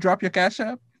money when you drop your Cash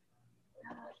App?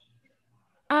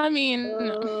 I mean,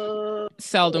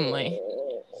 seldomly.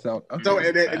 So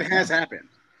it has happened.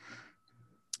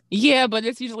 Yeah, but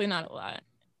it's usually not a lot.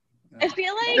 I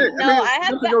feel like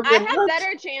I have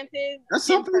better chances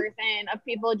in person of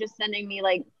people just sending me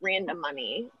like random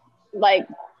money. Like,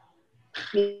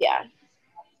 yeah.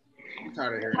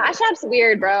 Cash App's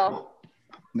weird, bro.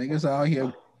 Niggas out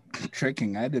here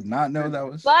tricking. I did not know that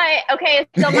was. But okay,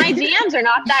 so my DMs are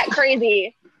not that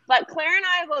crazy. But Claire and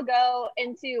I will go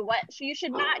into what you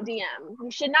should not DM.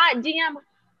 You should not DM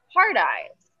heart eyes.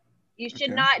 You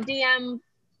should not DM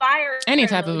fire. Any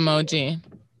type of emoji.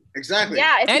 Exactly.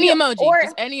 Yeah. Any emoji. Or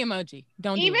just any emoji.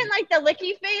 Don't even do like the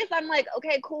licky face. I'm like,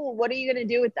 okay, cool. What are you gonna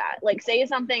do with that? Like, say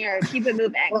something or keep it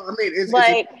moving. Well, I mean, it's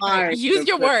like use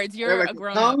your words. You're like, a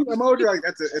grown up. Emoji, like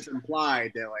it's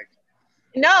implied that like.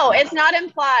 No, it's not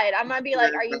implied. I'm gonna be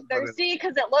like, are you thirsty?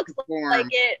 Because it looks like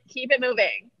it. Keep it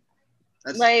moving.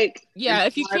 That's like, yeah,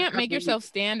 if you can't make yourself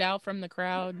stand out from the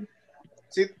crowd.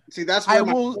 See, that's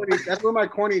where my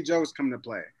corny jokes come to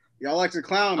play. Y'all like to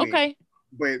clown me. Okay.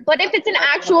 But if it's an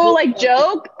actual like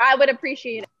joke, I would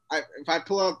appreciate it. If I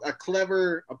pull out a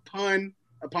pun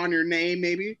upon your name,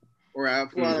 maybe, or I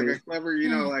pull out like a clever,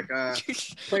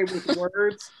 play with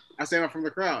words, I say that from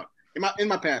the crowd. In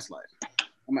my past life,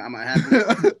 I'm gonna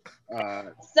have.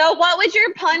 So, what would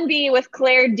your pun be with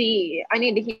Claire D? I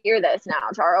need to hear this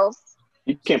now, Charles.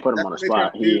 You can't put him on the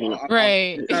spot.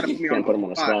 Right. You can't put him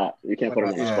on the spot. You can't put him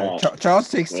on the spot. Charles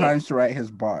takes time to write his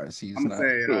bars. He's I'm not.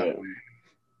 Saying,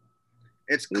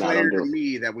 it's clear to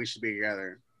me that we should be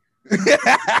together.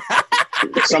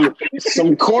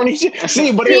 some corny shit.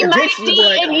 See, but he might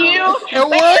be in you.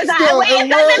 Wait,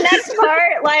 the next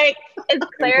part, like, it's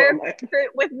clear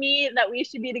with me that we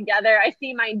should be together. I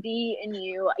see my D in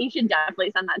you. You should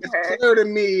definitely send that to her. It's clear to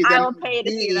me that I will pay to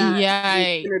see that.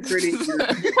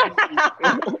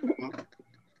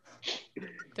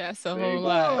 That's a whole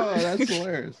lot. Oh, that's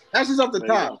hilarious. That's just off the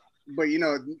top. But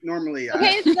normally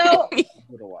okay, so a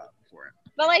little while before it.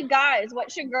 But like, guys, what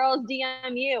should girls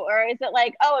DM you? Or is it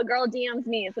like, oh, a girl DMs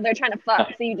me, so they're trying to fuck,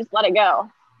 so you just let it go?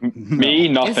 Me,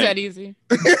 nothing. Is that easy?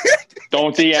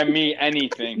 Don't DM me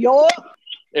anything.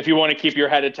 If you want to keep your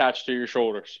head attached to your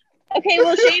shoulders. Okay,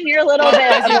 well, Shane, you're a little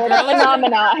bit of a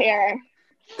phenomena here.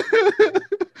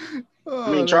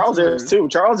 I mean, Charles is too.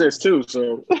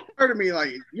 So, to me, like,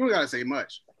 you don't gotta say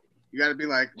much. You gotta be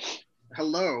like,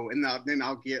 hello, and then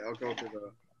I'll go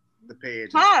to the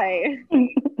page. Hi.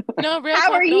 No, real How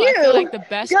talk, are though, you? I feel like the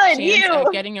best chance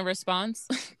of getting a response.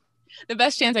 The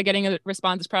best chance at getting a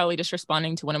response is probably just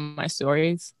responding to one of my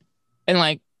stories, and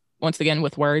like once again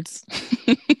with words.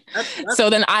 So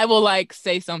then I will like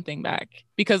say something back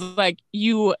because like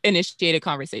you initiate a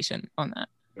conversation on that.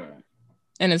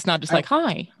 And it's not just like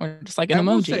hi or just like an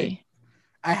emoji.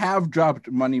 I have dropped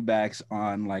money backs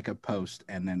on like a post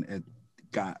and then it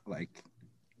got like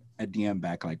a DM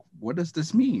back like, what does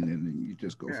this mean? And then you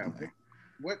just go from there.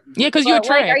 What? Yeah, because you're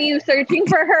tricked. Are you searching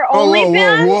for her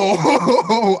OnlyFans?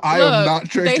 Whoa. I am not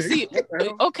tricking.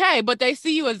 Okay, but they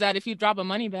see you as that if you drop a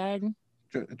money bag.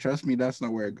 Trust me, that's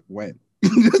not where it went.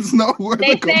 That's not where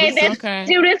they say this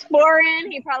dude is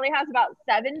foreign. He probably has about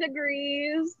 7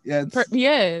 degrees. Yeah,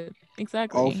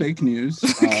 exactly. All fake news.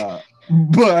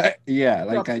 But yeah,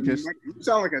 like you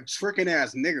sound like a tricking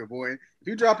ass nigga, boy. If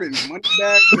you drop it in money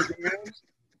bags,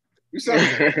 you sound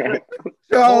like a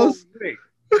Charles.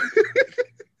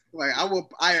 Like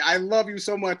I love you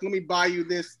so much. Let me buy you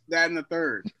this, that, and the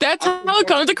third. That's how it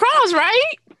comes across,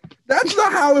 right? That's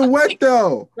not how it went,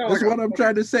 though. That's what I'm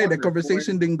trying to say. The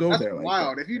conversation didn't go there. That's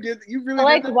wild. If you really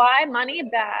like, why money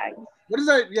bags? What does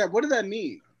that? Yeah, what does that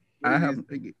mean?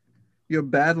 You're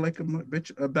bad like a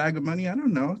bitch, a bag of money. I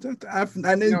don't know. I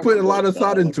didn't put a lot of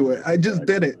thought into it. I just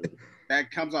did it.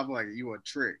 That comes off like you a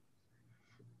trick.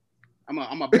 I'm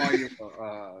gonna buy you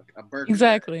a burger.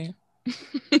 Exactly.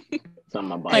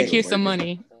 Like here's some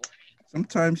money.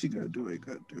 Sometimes you gotta do it.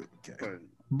 Okay.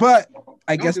 But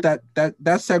I guess that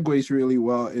segues really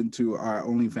well into our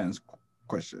OnlyFans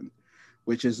question,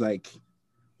 which is like,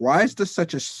 why is there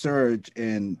such a surge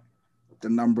in the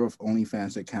number of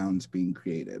OnlyFans accounts being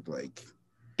created? Like,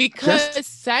 because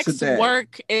sex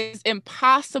work is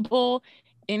impossible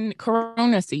in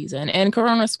Corona season, and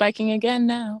Corona spiking again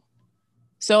now.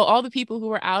 So all the people who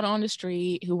were out on the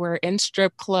street, who were in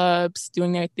strip clubs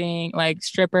doing their thing, like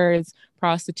strippers,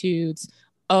 prostitutes,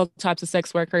 all types of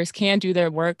sex workers can't do their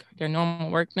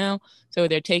normal work now. So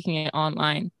they're taking it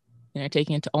online and they're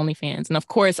taking it to OnlyFans. And of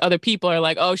course, other people are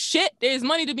like, oh shit, there's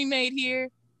money to be made here.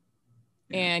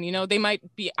 And, they might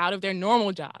be out of their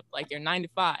normal job, like their 9 to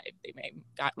 5. They may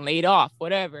got laid off,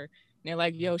 whatever. And they're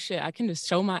like, yo, shit, I can just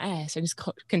show my ass. I just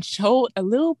can show a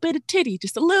little bit of titty,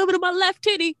 just a little bit of my left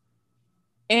titty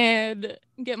and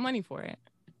get money for it.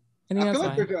 I feel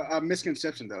like there's a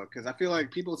misconception, though, because I feel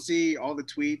like people see all the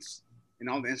tweets and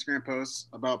all the Instagram posts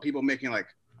about people making like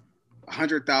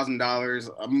 $100,000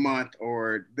 a month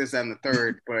or this, that, and the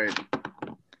third. But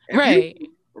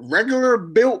regular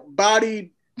built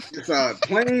body, just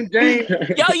plain Jane.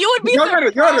 Yo, you would be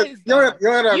surprised.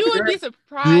 You would be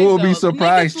surprised. You will be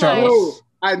surprised, Charles.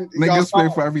 Niggas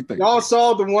pay for everything. Y'all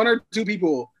saw the 1 or 2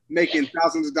 people making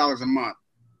thousands of dollars a month.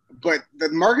 But the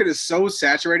market is so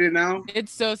saturated now.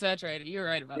 It's so saturated. You're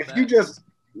right about that. If you just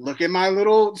look at my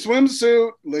little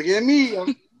swimsuit, look at me.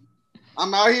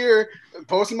 I'm out here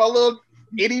posting my little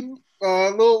itty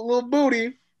little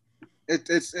booty.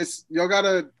 It's you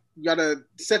gotta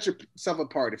set yourself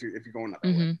apart if you're going that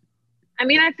way. I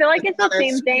mean, I feel like it's the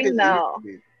same thing though.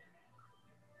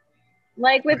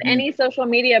 Like with any social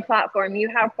media platform, you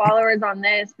have followers on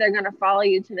this, they're gonna follow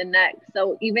you to the next.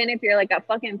 So even if you're like a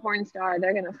fucking porn star,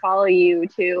 they're gonna follow you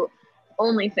to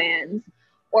OnlyFans,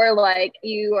 or like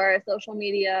you are a social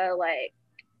media like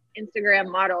Instagram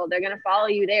model, they're gonna follow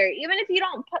you there. Even if you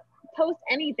don't post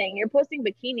anything, you're posting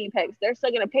bikini pics, they're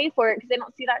still gonna pay for it because they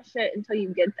don't see that shit until you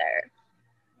get there.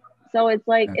 So it's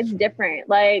like it's different.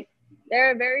 Like there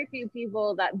are very few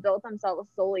people that built themselves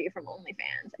solely from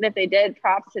OnlyFans, and if they did,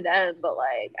 props to them. But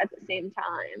like at the same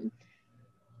time,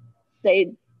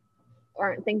 they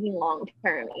aren't thinking long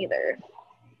term either.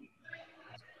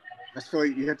 I feel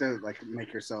like you have to like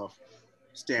make yourself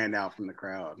stand out from the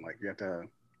crowd. Like you have to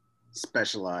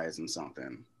specialize in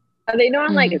something. Are they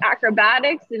doing like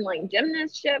acrobatics and like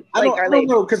gymnastic? Like are they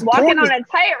walking on a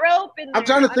tightrope? I'm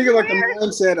trying to think of like the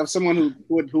mindset of someone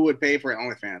who would pay for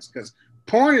OnlyFans, because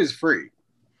porn is free.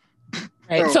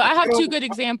 Right. So I have two good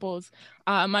examples.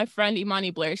 My friend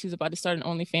Imani Blair, she's about to start an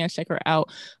OnlyFans. Check her out.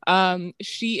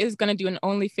 She is gonna do an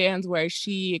OnlyFans where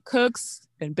she cooks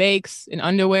and bakes in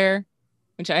underwear,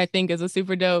 which I think is a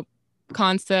super dope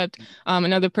concept.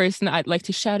 Another person I'd like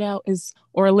to shout out is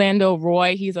Orlando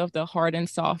Roy. He's of the Hard and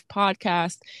Soft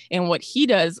podcast, and what he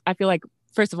does, I feel like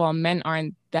first of all, men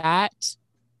aren't that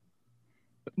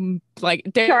like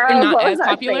they're not as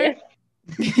popular.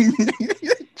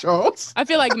 Charles, I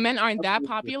feel like men aren't that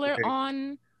popular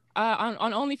on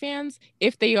OnlyFans.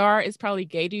 If they are, it's probably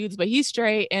gay dudes, but he's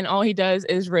straight and all he does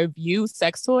is review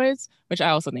sex toys, which I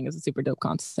also think is a super dope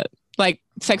concept. Like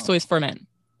sex toys for men,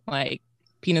 like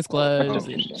penis gloves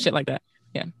and shit like that.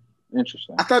 Yeah.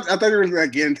 Interesting. I thought you were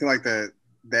like getting to like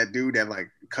that dude that like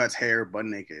cuts hair butt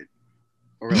naked.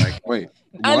 Or like wait.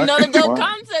 Another dope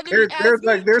concept.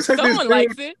 There's someone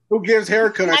likes it. Who gives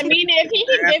haircuts? I mean, if he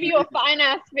can give you a fine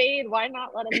ass fade, why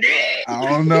not let him do it? I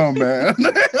don't know, man.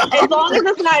 As long as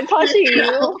it's not touching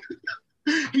you.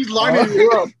 He's lining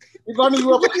you up. He's lining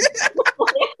you up.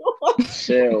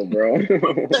 Chill, bro. Like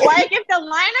if the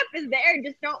lineup is there,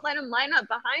 just don't let him line up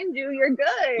behind you. You're good.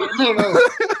 I don't know.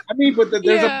 I mean, but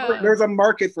there's a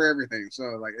market for everything, so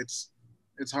like it's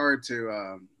hard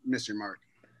to miss your mark.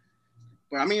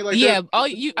 But I mean, like I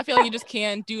feel like you just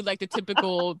can't do like the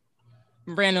typical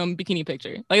random bikini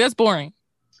picture. Like that's boring.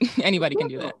 Anybody can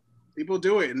do that. People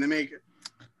do it and they make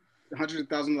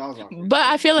 $100,000 off it. But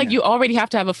I feel like you already have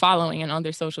to have a following on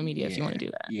other social media if you want to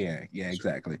do that. Yeah,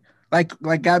 exactly. Like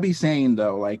Gabby's saying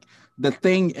though, like the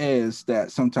thing is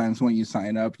that sometimes when you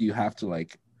sign up, you have to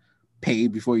like pay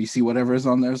before you see whatever is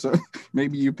on there. So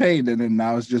maybe you paid and then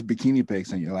now it's just bikini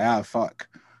pics and you're like, fuck,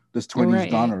 this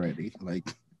 20's gone already.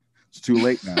 Like it's too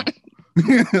late now.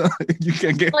 You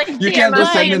can't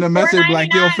just send in a message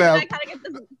like, yo, fam. I gotta get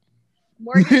this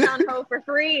mortgage on hoe for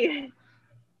free.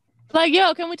 Like,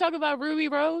 yo, can we talk about Ruby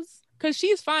Rose? Because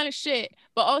she's fine as shit,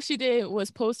 but all she did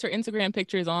was post her Instagram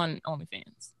pictures on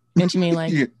OnlyFans. And she made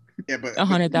like but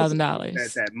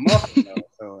 $100,000. That muffin though.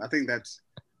 So I think that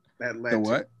led to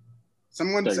what?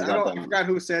 Someone said, I forgot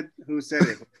who said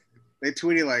it. They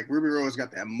tweeted like Ruby Rose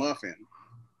got that muffin.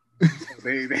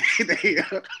 they like,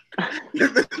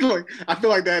 I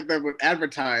feel like that would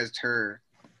advertised her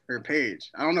page.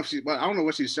 I don't know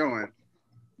what she's showing,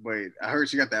 but I heard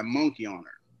she got that monkey on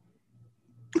her.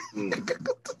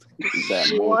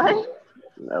 That what?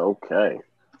 Okay.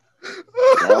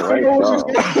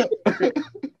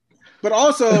 But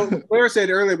also, Claire said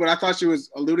earlier, what I thought she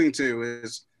was alluding to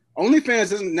is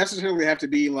OnlyFans doesn't necessarily have to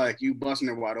be like you busting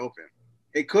it wide open.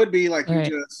 It could be like you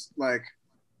just like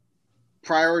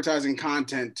prioritizing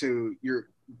content to your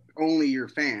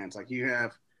fans. Like you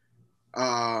have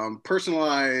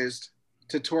personalized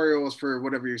tutorials for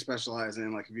whatever you specialize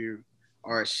in. Like if you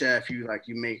are a chef, you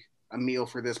make a meal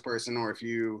for this person, or if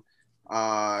you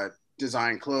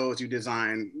design clothes, you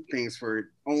design things for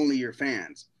only your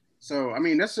fans. So I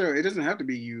mean, it doesn't have to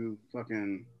be you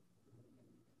fucking.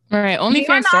 All right,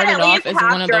 OnlyFans started off as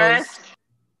one of those.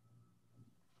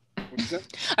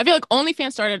 I feel like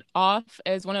OnlyFans started off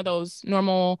as one of those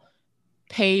normal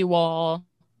paywall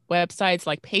websites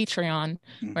like Patreon,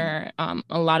 where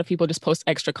a lot of people just post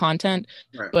extra content.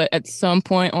 Right. But at some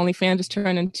point, OnlyFans just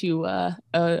turned into a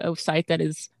site that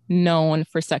is known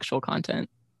for sexual content.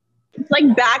 It's like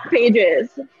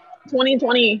Backpages,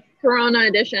 2020 Corona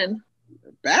edition.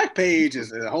 Backpage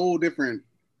is a whole different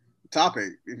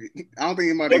topic. I don't think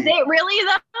anybody. Is it really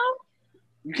though?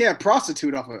 You can't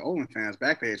prostitute off of OnlyFans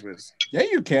Backpage was. Yeah,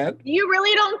 you can. You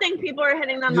really don't think people are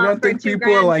hitting them you up don't for think $2,000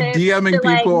 people are like DMing to,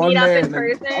 people like, on meet there? up in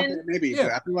person? Okay, maybe, Yeah.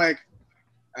 but I feel like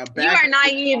you are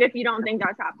naive if you don't think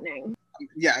that's happening.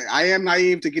 Yeah, I am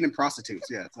naive to getting prostitutes.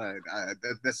 Yeah,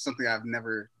 that's something I've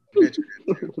never ventured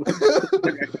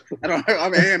into.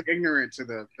 I am ignorant to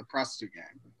the prostitute game.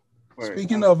 But,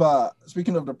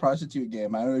 speaking of the prostitute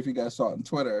game, I don't know if you guys saw it on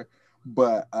Twitter,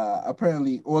 but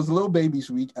apparently it was Lil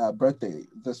Baby's birthday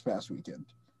this past weekend,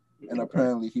 and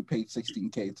apparently he paid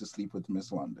 $16K to sleep with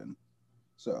Miss London.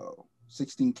 So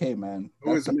 $16K, man,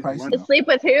 that's the price. To sleep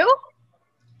with who?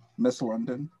 Miss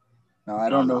London. Now I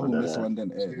don't know who Miss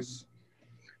London is.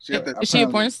 Is she a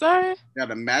porn star? Yeah,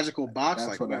 the magical box.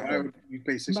 That's like, what I heard. You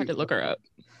pay I'm about to look her up.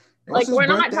 Like, we're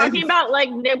not talking about like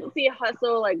Nipsey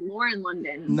Hussle, like Lauren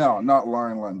London. No, not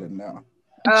Lauren London. No.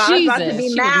 I was about to be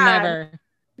she mad. would never.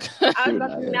 I was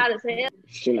about to be mad as hell.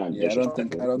 Yeah, I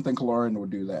don't think Lauren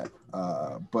would do that.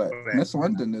 But Miss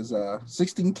London is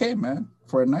 $16K, man,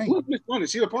 for a night. Who's Miss London?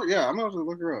 She a porn? Yeah, I'm going to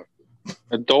look her up.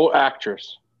 Adult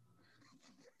actress.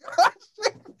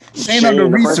 Shane on the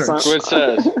research. That's what it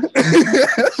says.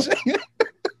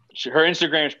 Her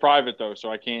Instagram is private though,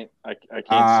 so I can't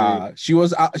see. She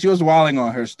was wilding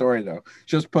on her story though.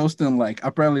 She was posting like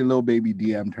apparently Lil Baby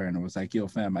DM'd her and was like, "Yo,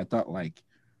 fam, I thought like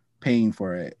paying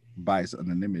for it buys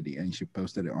anonymity," and she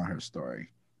posted it on her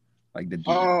story, like the DM.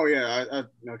 Oh yeah,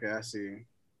 okay, I see.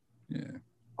 Yeah.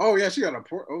 Oh yeah, she got a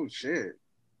port. Oh shit.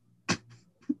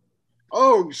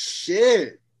 Oh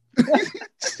shit.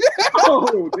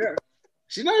 Oh yeah.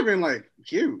 She's not even like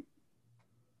cute.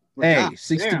 But hey,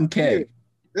 $16K.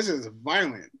 This is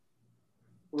violent.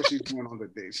 What she's doing on the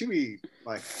dick. She be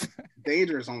like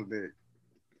dangerous on the dick.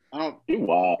 I don't.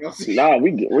 Wow. Nah,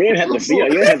 we didn't have to see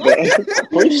it. You didn't have to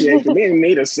appreciate it. We didn't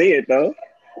need to see it though.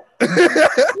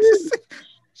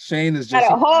 Shane is just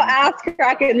got a whole ass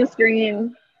crack in the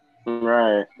screen.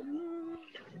 Right.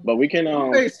 But we can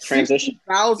transition.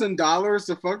 $1,000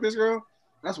 to fuck this girl?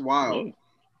 That's wild. Yeah.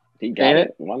 He got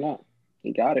it. Why not?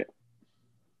 He got it.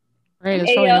 Right,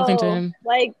 it's probably nothing to him.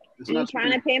 Like, you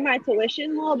trying to pay my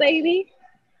tuition, little baby?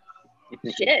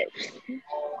 Shit.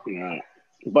 Yeah.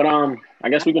 But I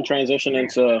guess we can transition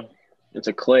into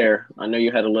Claire. I know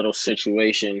you had a little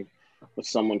situation with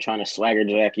someone trying to swagger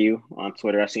jack you on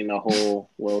Twitter. I seen the whole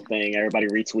little thing. Everybody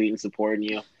retweeting, supporting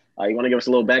you. You want to give us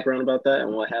a little background about that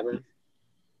and what happened?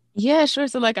 Yeah, sure.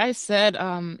 So like I said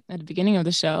at the beginning of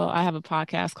the show, I have a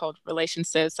podcast called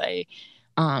Relationships. I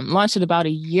launched it about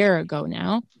a year ago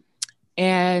now.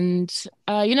 And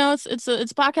it's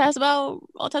a podcast about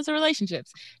all types of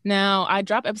relationships. Now, I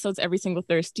drop episodes every single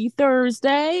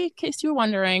Thursday, in case you were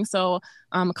wondering. So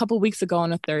a couple of weeks ago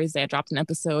on a Thursday, I dropped an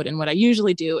episode. And what I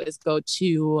usually do is go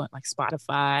to like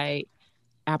Spotify,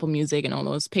 Apple Music, and all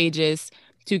those pages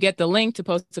to get the link to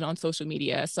post it on social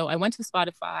media. So I went to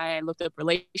Spotify, I looked up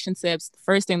relationships. The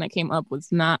first thing that came up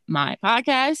was not my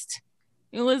podcast.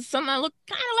 It was something that looked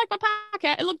kind of like my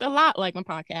podcast. It looked a lot like my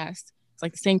podcast. It's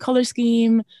like the same color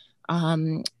scheme.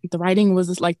 The writing was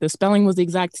just like the spelling was the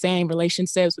exact same.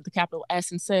 Relationships with the capital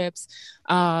S and sips.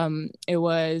 It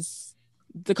was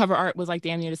the cover art was like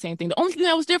damn near the same thing. The only thing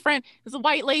that was different is a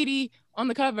white lady on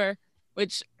the cover,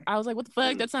 which I was like, what the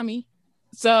fuck? That's not me.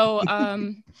 So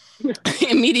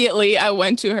immediately I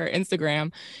went to her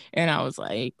Instagram and I was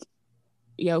like,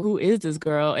 yo, who is this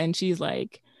girl? And she's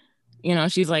like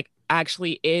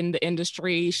actually in the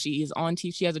industry. She's on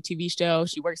TV. She has a TV show.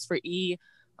 She works for E!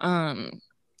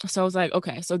 So I was like,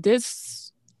 okay, so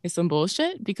this is some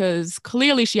bullshit because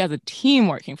clearly she has a team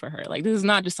working for her. Like, this is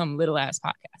not just some little ass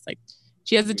podcast. Like,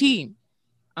 she has a team.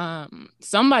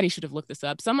 Somebody should have looked this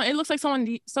up. It looks like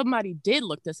somebody did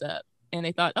look this up. And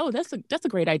they thought, oh, that's a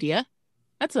great idea.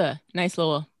 That's a nice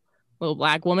little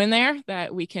black woman there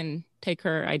that we can take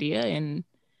her idea and,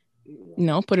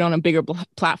 put it on a bigger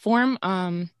platform.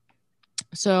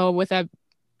 So with that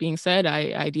being said,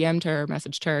 I DM'd her,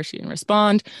 messaged her. She didn't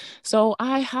respond. So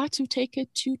I had to take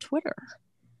it to Twitter.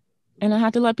 And I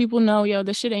had to let people know, yo,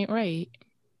 this shit ain't right.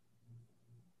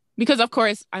 Because, of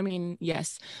course, I mean,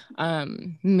 yes,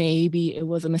 maybe it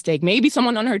was a mistake. Maybe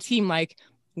someone on her team, like,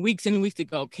 weeks and weeks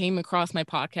ago came across my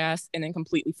podcast and then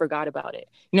completely forgot about it.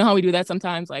 You know how we do that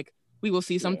sometimes? Like, we will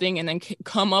see something and then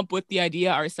come up with the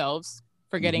idea ourselves,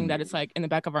 forgetting that it's like in the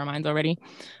back of our minds already.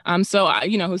 So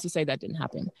who's to say that didn't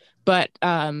happen? But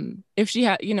if she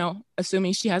had,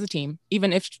 assuming she has a team,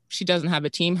 even if she doesn't have a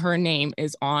team, her name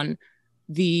is on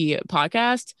the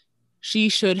podcast. She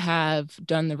should have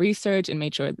done the research and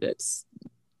made sure that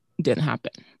didn't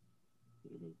happen.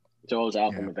 So what was the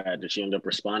outcome of that? Did she end up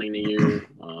responding to you?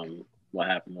 What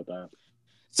happened with that?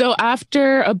 So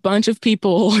after a bunch of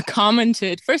people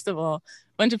commented, first of all,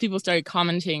 a bunch of people started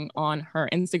commenting on her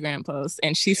Instagram posts,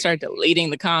 and she started deleting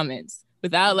the comments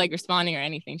without like responding or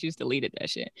anything. She just deleted that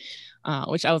shit,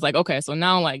 which I was like, okay, so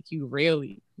now like you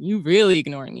really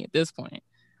ignoring me at this point.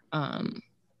 And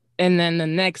then the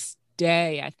next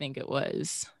day, I think it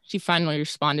was, she finally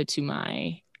responded to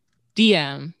my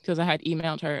DM because I had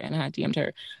emailed her and I had DM'd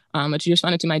her. But she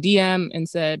responded to my DM and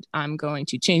said, I'm going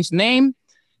to change the name.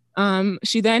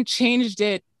 She then changed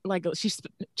it, like she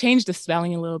changed the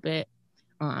spelling a little bit.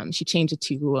 She changed it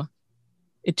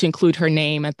to include her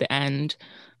name at the end.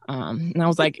 And I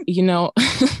was like, you know,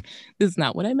 this is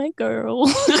not what I meant,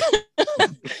 girl.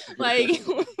 Like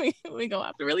we gonna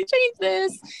have to really change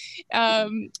this.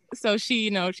 So she,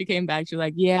 you know, she came back. She's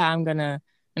like, yeah, I'm gonna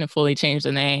fully change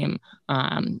the name.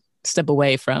 Step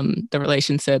away from the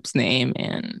relationships name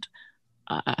and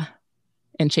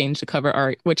change the cover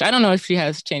art, which I don't know if she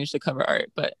has changed the cover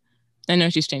art, but I know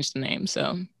she's changed the name.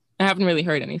 So I haven't really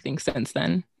heard anything since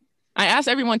then. I asked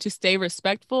everyone to stay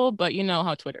respectful, but you know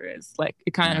how Twitter is. Like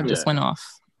it kind of just went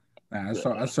off. I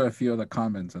saw a few of the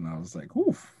comments and I was like,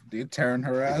 oof, they're tearing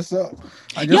her ass up.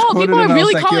 People are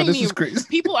really calling me.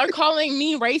 People are calling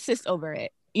me racist over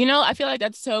it. You know, I feel like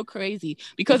that's so crazy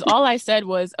because all I said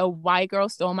was a white girl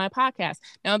stole my podcast.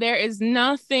 Now, there is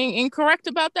nothing incorrect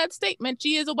about that statement.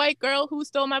 She is a white girl who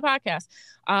stole my podcast.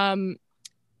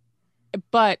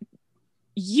 But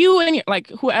you and like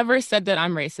whoever said that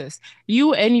I'm racist,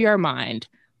 you in your mind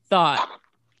thought,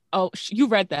 oh, you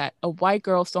read that a white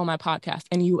girl stole my podcast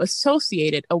and you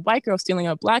associated a white girl stealing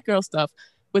a black girl stuff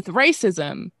with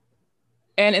racism.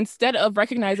 And instead of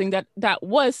recognizing that that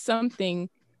was something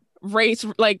race,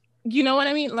 like, you know what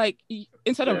I mean? Like,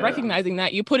 instead of recognizing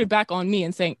that, you put it back on me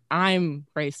and saying, I'm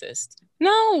racist.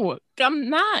 No, I'm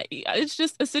not. It's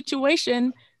just a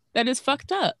situation that is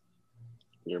fucked up.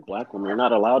 You're a black woman. You're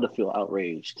not allowed to feel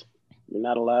outraged. You're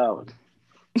not allowed.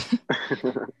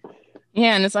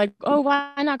 Yeah, and it's like, oh,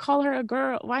 why not call her a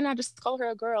girl? Why not just call her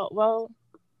a girl? Well,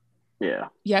 yeah.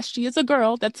 Yes, she is a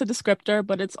girl. That's a descriptor,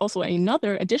 but it's also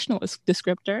another additional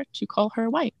descriptor to call her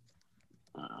white.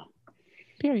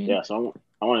 Period. Yeah, so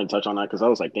I wanted to touch on that because I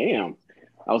was like, damn.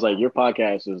 I was like, your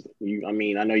podcast is, I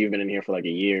mean, I know you've been in here for like a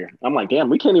year. I'm like, damn,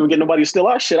 we can't even get nobody to steal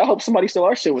our shit. I hope somebody steal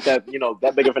our shit with that, you know,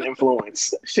 that big of an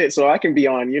influence. Shit, so I can be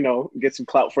on, you know, get some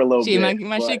clout for a little bit.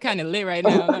 My shit kind of lit right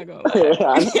now. I'm not gonna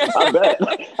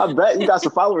lie. I bet you got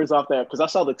some followers off there because I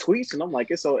saw the tweets and I'm like,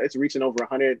 it's reaching over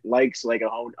 100 likes, like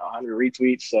 100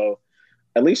 retweets. So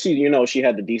at least she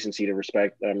had the decency to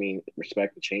respect and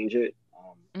change it.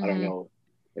 I don't know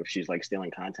if she's like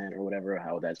stealing content or whatever,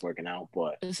 how that's working out,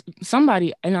 but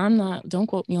somebody, and don't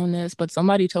quote me on this, but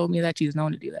somebody told me that she's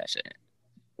known to do that shit.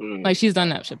 Like she's done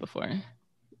that shit before.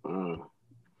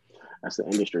 That's the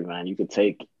industry, man. You could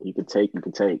take.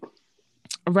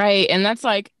 Right. And that's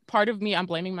like part of me, I'm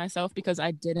blaming myself because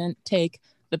I didn't take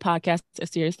the podcast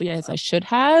as seriously as I should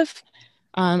have.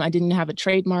 I didn't have a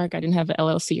trademark. I didn't have an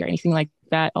LLC or anything like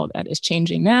that. All that is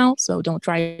changing now. So don't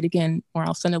try it again or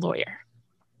I'll send a lawyer.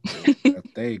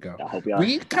 There you go.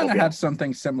 We kind of had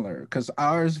something similar because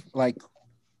ours, like,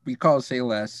 we call it Say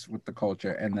Less with the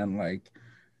culture, and then like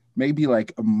maybe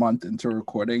like a month into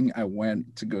recording, I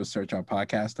went to go search our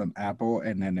podcast on Apple,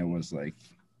 and then it was like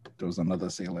there was another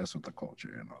Say Less with the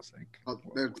culture, and I was like,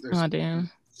 oh damn.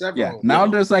 Several. Yeah, now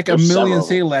there's like a million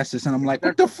Say Lesses, and I'm like,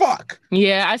 what the fuck?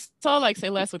 Yeah, I saw like Say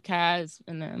Less with Kaz,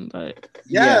 and then but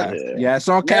I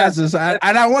saw Kaz's, and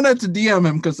I wanted to DM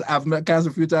him because I've met Kaz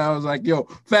a few times. I was like, yo,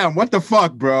 fam, what the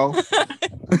fuck, bro?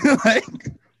 Like,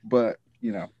 but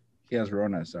you know, he has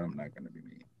Rona, so I'm not gonna be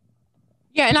mean.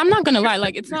 Yeah, and I'm not gonna lie,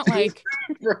 like it's not like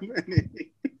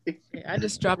I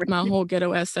just dropped my whole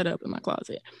ghetto ass setup in my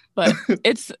closet, but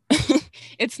it's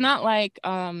not like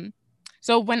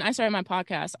So when I started my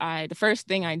podcast, the first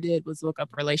thing I did was look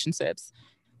up relationships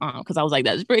because I was like,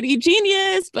 that's pretty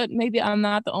genius, but maybe I'm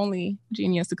not the only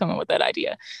genius to come up with that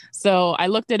idea. So I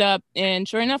looked it up, and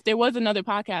sure enough, there was another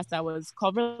podcast that was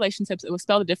called Relationships. It was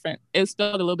spelled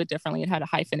a little bit differently. It had a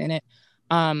hyphen in it.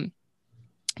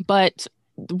 But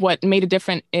what made it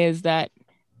different is that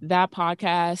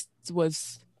podcast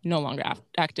was no longer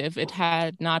active. It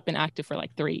had not been active for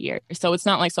like 3 years. So it's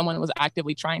not like someone was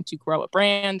actively trying to grow a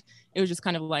brand. It was just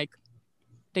kind of like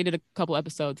they did a couple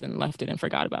episodes and left it and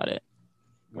forgot about it.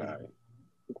 Right.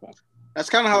 That's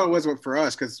kind of how it was for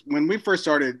us, because when we first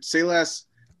started Say Less,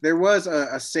 there was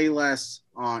a Say Less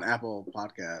on Apple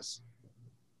Podcasts.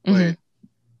 But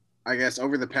I guess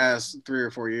over the past 3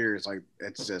 or 4 years, like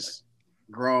it's just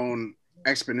grown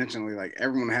exponentially. Like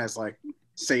everyone has like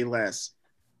Say Less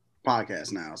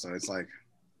podcast now, so it's like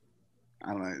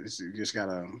I don't know. You just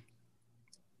gotta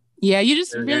Yeah, you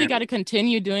just really got to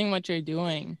continue doing what you're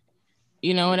doing.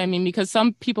 You know what I mean? Because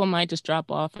some people might just drop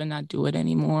off and not do it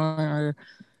anymore. Or,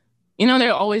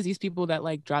 there are always these people that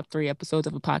like drop 3 episodes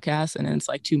of a podcast and then it's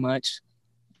like too much.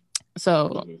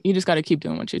 So you just got to keep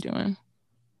doing what you're doing.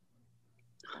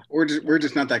 We're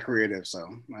just not that creative, so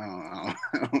I don't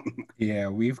know. Yeah,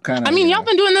 we've kind of. Y'all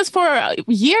been doing this for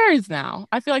years now.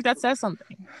 I feel like that says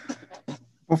something.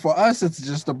 But for us, it's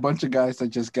just a bunch of guys that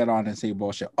just get on and say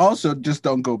bullshit. Also, just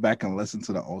don't go back and listen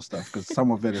to the old stuff because some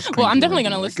of it is. Well, I'm definitely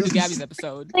gonna listen to Gabby's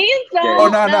episode. Please don't. Oh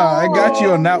no, I got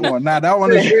you on that one. Nah, that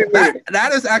one is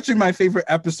that is actually my favorite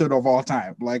episode of all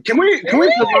time. Like, can we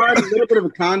provide a little bit of a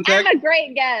context? I'm a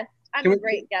great guest. I'm a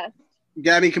great guest.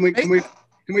 Gabby, can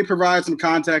we provide some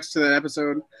context to that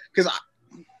episode? Because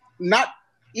not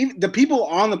even the people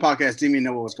on the podcast didn't even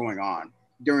know what was going on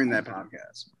during that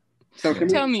podcast. So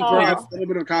tell me, bro, a little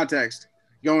bit of context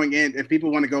going in. If people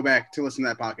want to go back to listen to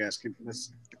that podcast,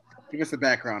 give us the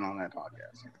background on that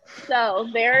podcast. So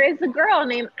there is a girl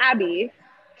named Abby,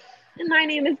 and my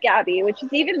name is Gabby, which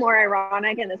is even more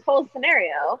ironic in this whole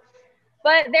scenario.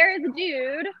 But there is a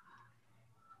dude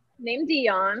named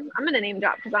Dion. I'm gonna name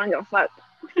drop because I don't give a fuck.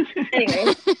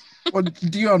 Anyway. Well,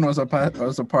 Dion was a part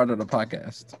of the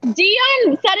podcast.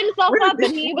 Dion set himself up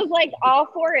and he was like all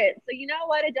for it. So you know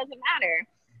what? It doesn't matter.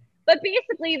 But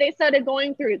basically they started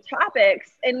going through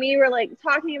topics and we were like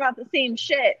talking about the same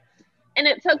shit. And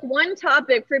it took one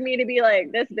topic for me to be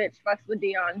like, this bitch fucks with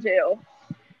Dion too.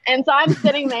 And so I'm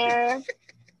sitting there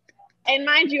and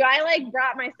mind you, I like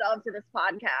brought myself to this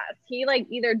podcast. He like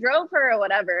either drove her or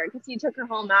whatever because he took her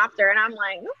home after. And I'm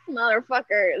like, this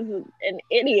motherfucker is an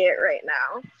idiot right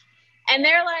now. And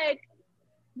they're like,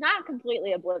 not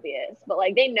completely oblivious, but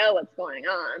like they know what's going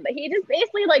on. But he just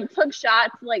basically like took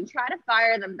shots to like try to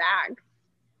fire them back,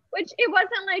 which it was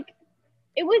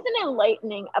an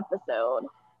enlightening episode.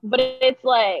 But it's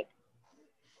like,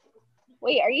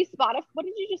 wait, are you Spotify? What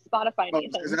did you just Spotify me?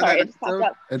 Sorry, it just popped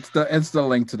up. It's the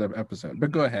link to the episode,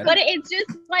 but go ahead. But it's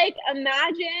just like,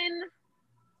 imagine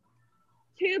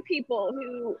 2 people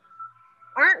who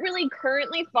aren't really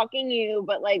currently fucking you,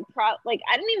 but like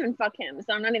I didn't even fuck him,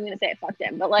 so I'm not even gonna say I fucked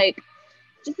him, but like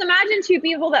just imagine 2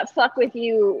 people that fuck with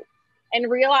you and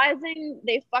realizing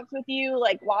they fucked with you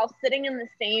like while sitting in the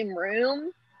same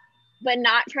room but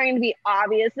not trying to be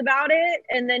obvious about it,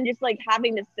 and then just like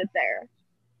having to sit there.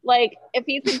 Like if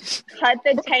you could cut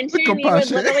the tension, you would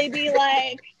literally be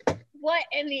like, what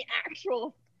in the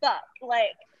actual fuck?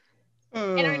 Like,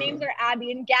 and our names are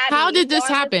Abby and Gabby. How did this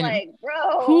happen? Like,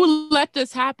 bro, who let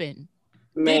this happen?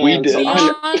 Man, we did.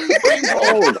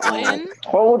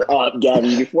 Hold up,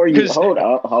 Gabby. Before you hold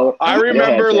up. I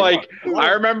remember like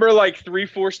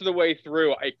 3/4 of the way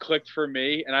through, it clicked for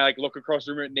me, and I like look across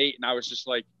the room at Nate, and I was just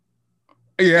like,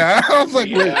 yeah, I was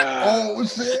like, wait, oh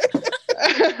shit.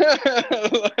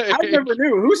 I never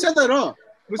knew who set that up.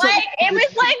 It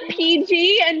was like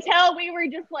PG until we were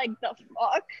just like, the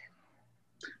fuck.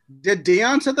 Did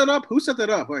Dion set that up? Who set that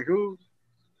up? Like who?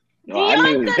 No, I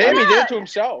mean, Davey did it to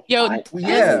himself. Yo, this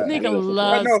nigga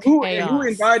loves chaos. Who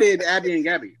invited Abby and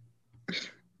Gabby?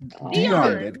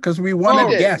 Dion did, because we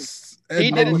wanted guests.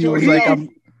 He did it to himself.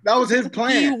 That was his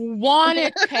plan. He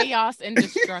wanted chaos and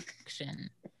destruction.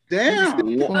 Damn.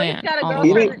 He's got a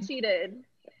girlfriend that cheated.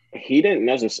 He didn't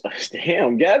necessarily.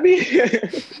 Damn, Gabby. He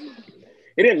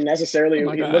didn't necessarily.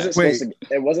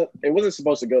 It wasn't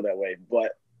supposed to go that way.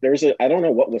 But I don't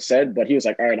know what was said, but he was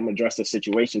like, "All right, I'm gonna address the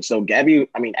situation." So Abby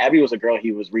was a girl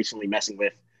he was recently messing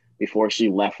with before she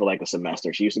left for like a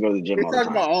semester. She used to go to the gym. We're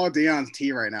talking about all Dion's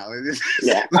tea right now.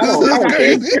 Yeah, I don't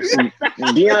care.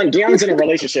 Dion's in a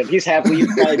relationship. He's happy. He's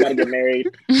probably about to get married.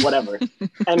 Whatever.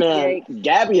 And then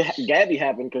Gabby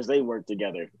happened because they worked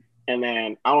together. And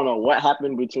then I don't know what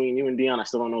happened between you and Dion. I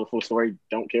still don't know the full story.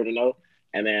 Don't care to know.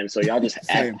 And then so y'all just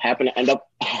happen to end up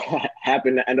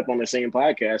on the same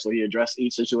podcast. So he addressed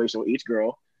each situation with each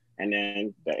girl, and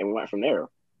then it went from there.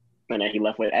 And then he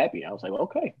left with Abby. I was like,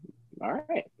 okay, all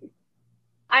right.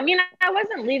 I mean, I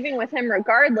wasn't leaving with him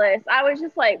regardless. I was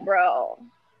just like, bro.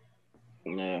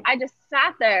 Yeah. I just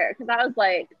sat there because I was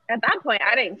like, at that point,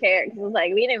 I didn't care because it was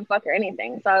like we didn't fuck or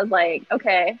anything. So I was like,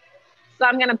 okay, so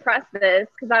I'm gonna press this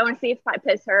because I want to see if I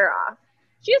piss her off.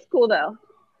 She's cool though.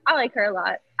 I like her a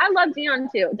lot. I love Dion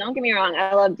too. Don't get me wrong.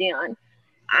 I love Dion.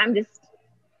 I'm just,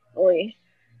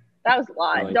 that was a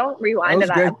lot. Really? Don't rewind to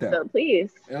that episode,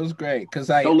 please. It was great because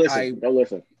Don't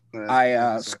listen.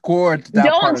 I scored that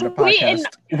part of the podcast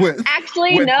with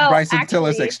Bryson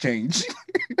Tillis exchange.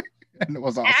 And it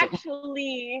was awesome.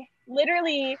 Actually,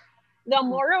 literally, the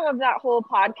moral of that whole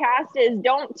podcast is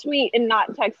don't tweet and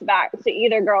not text back to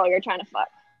either girl you're trying to fuck.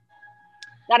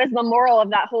 That is the moral of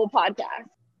that whole podcast.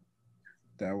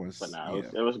 That was. But no,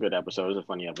 it was a good episode. It was a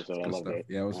funny episode. I loved it.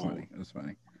 Yeah, it was funny. It was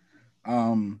funny.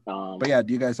 But yeah,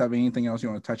 do you guys have anything else you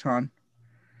want to touch on?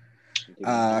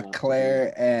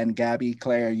 Claire and Gabby.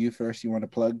 Claire, you first. You want to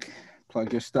plug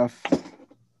your stuff?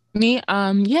 Me?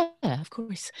 Yeah, of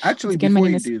course. Actually, before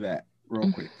you do that,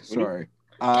 real quick. Sorry.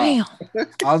 I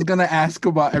was gonna ask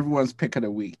about everyone's pick of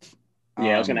the week.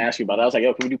 Yeah, I was gonna ask you about that. I was like,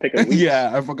 yo, can we do pick of the week?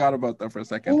 Yeah, I forgot about that for a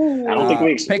second. Ooh, I don't think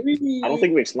we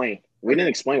explained. We didn't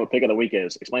explain what pick of the week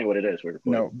is. Explain what it is.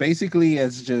 No, basically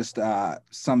it's just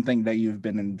something that you've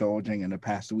been indulging in the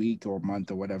past week or month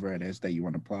or whatever it is that you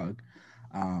want to plug.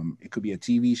 It could be a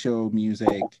TV show,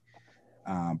 music,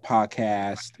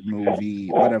 podcast, movie,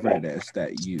 whatever it is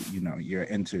that you're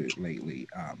into lately.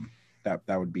 That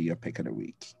would be a pick of the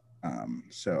week.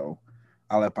 So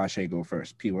I'll let Pache go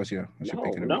first. P, what's your pick of the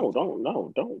week? No,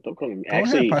 don't call me.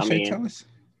 Actually, go ahead, Pache, tell us.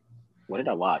 What did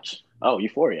I watch? Oh,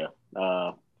 Euphoria.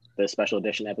 The special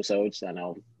edition episodes. I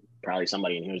know probably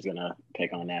somebody in here is gonna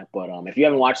pick on that, but if you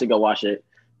haven't watched it, go watch it.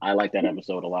 I like that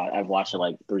episode a lot. I've watched it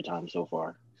like 3 times so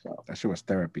far. So that shit was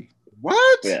therapy.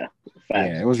 What? Yeah.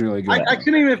 Yeah, it was really good. I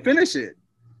couldn't even finish it.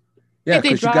 Yeah,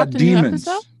 because you got demons.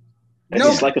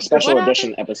 It's like a special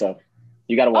edition episode.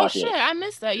 You got to watch it. Oh shit, I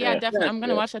missed that. Yeah, definitely. I'm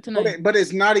gonna watch that tonight. But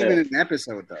it's not even an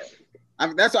episode though.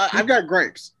 I've got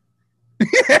grapes.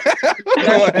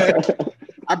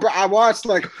 I watched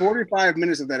like 45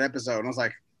 minutes of that episode, and I was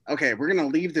like, okay, we're gonna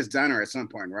leave this diner at some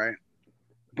point, right?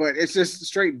 But it's just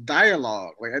straight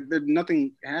dialogue. Like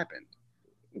nothing happened.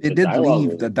 It did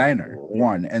leave the diner,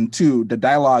 1, and 2. The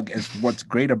dialogue is what's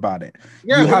great about it.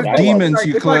 Yeah, you have demons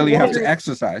you clearly have to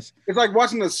exercise. It's like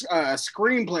watching a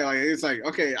screenplay. Like it's like,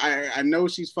 okay, I know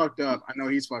she's fucked up. I know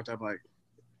he's fucked up. Like,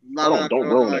 don't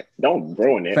ruin it. Don't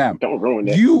ruin it. Fam, don't ruin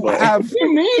it. You have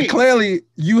clearly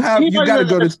you got to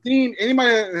go to.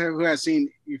 Anybody who has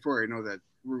seen Euphoria know that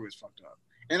Rue is fucked up,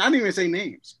 and I didn't even say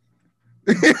names.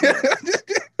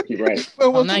 You're right.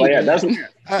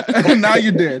 Now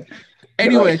you did.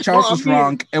 Anyway, Charles was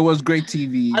wrong. It was great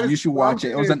TV. You should watch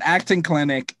it. It was an acting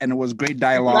clinic, and it was great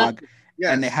dialogue. Exactly.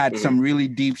 Yes. And it had some really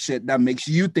deep shit that makes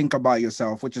you think about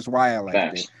yourself, which is why I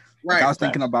liked it. Right. Like I was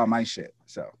thinking about my shit.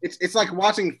 So it's like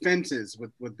watching Fences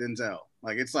with Denzel.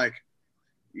 Like it's like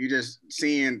you just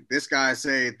seeing this guy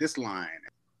say this line.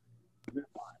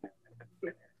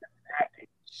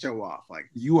 Show off, like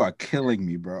you are killing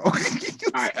me, bro.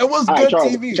 It was good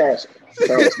Charles, TV. Charles,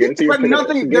 but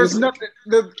nothing. There's nothing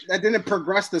that didn't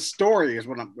progress the story. Is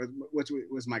which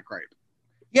was my gripe.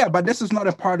 Yeah, but this is not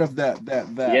a part of the.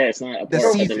 Yeah, it's not. This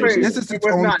is its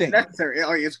own thing. Necessary.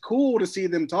 Like, it's cool to see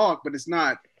them talk, but it's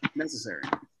not necessary.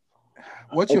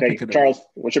 What's your pick of the Charles? Week?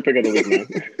 What's your pick of the week, man?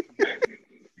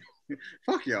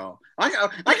 Fuck y'all. I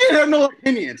can't have no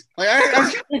opinions. Like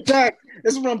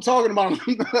this is what I'm talking about.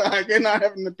 I cannot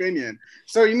have an opinion.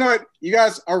 So you know what? You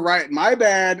guys are right. My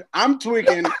bad. I'm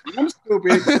tweaking. I'm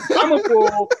stupid. I'm a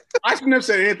fool. I shouldn't have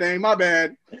said anything. My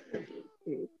bad.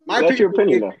 What's your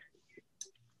opinion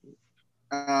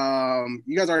though?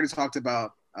 You guys already talked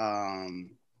about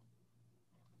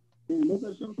what's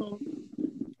that show called?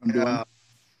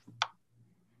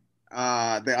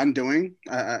 The Undoing.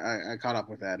 I caught up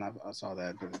with that, and I saw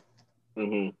that.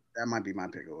 That might be my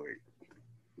pick of the week.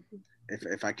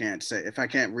 If I can't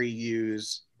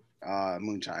reuse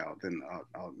Moonchild, then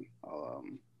I'll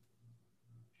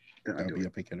that'll be a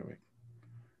pick of the week.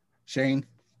 Shane,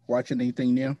 watching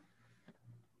anything new?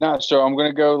 No, so I'm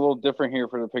gonna go a little different here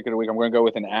for the pick of the week. I'm gonna go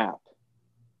with an app.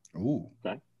 Ooh.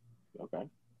 Okay.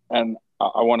 And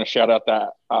I want to shout out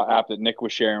that app that Nick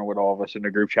was sharing with all of us in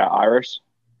the group chat, Iris.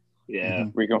 Yeah,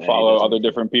 we can follow other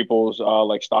different people's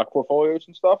like stock portfolios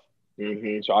and stuff.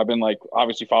 So I've been like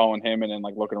obviously following him and then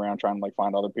like looking around trying to like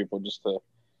find other people just to,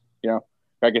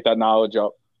 gotta get that knowledge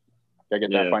up, gotta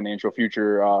get that financial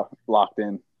future locked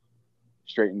in,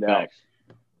 straightened out,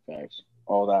 Facts.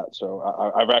 all that. So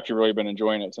I've actually really been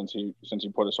enjoying it since he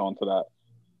put us on to that,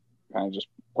 kind of just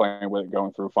playing with it,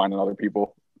 going through, finding other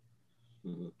people.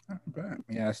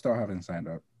 Yeah, I still haven't signed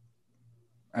up.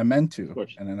 I meant to,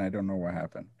 and then I don't know what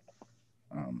happened.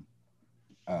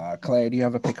 Claire, do you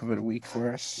have a pick of the week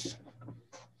for us?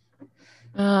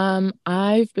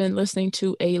 I've been listening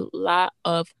to a lot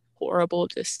of Horrible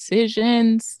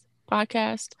Decisions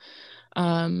podcast.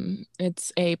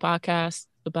 It's a podcast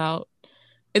about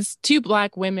it's 2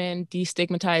 Black women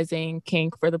destigmatizing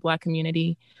kink for the Black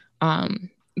community.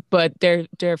 But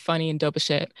they're funny and dope as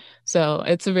shit. So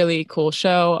it's a really cool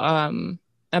show.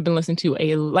 I've been listening to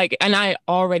and I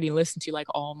already listened to like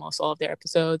almost all of their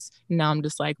episodes. Now I'm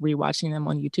just like rewatching them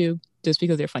on YouTube just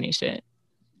because they're funny as shit.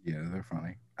 Yeah, they're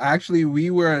funny. Actually, we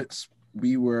were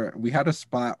we had a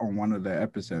spot on one of the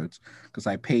episodes because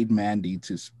I paid Mandy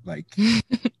to like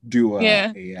do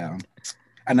an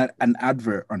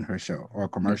advert on her show or a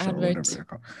commercial or whatever they're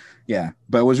called. Yeah,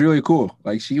 but it was really cool.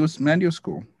 Like Mandy was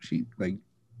cool. She like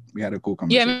we had a cool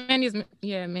conversation.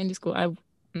 Mandy's cool.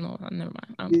 No, never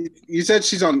mind. You said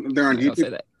they're on YouTube. I'll say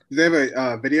that. Do they have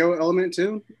a video element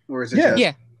too, or is it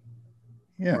yeah.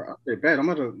 Okay, bad. I'm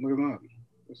gonna look them up.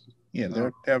 Yeah, they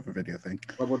have a video thing.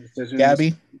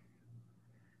 Gabby,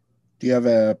 do you have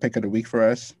a pick of the week for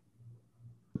us?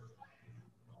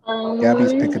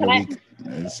 Gabby's pick of the week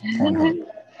is Pornhub.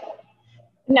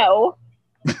 No.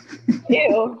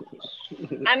 Ew.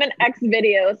 I'm an X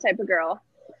videos type of girl.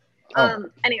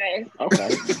 Anyways. Okay.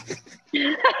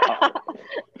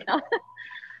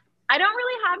 I don't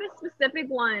really have a specific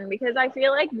one because I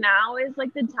feel like now is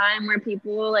like the time where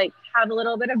people like have a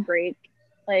little bit of break,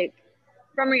 like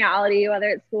from reality, whether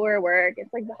it's school or work.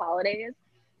 It's like the holidays.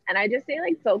 And I just say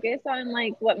like focus on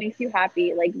like what makes you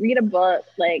happy. Like read a book,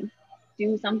 like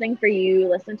do something for you,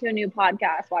 listen to a new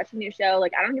podcast, watch a new show.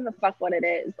 Like I don't give a fuck what it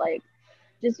is. Like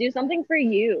just do something for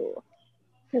you.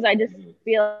 Because I just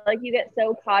feel like you get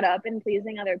so caught up in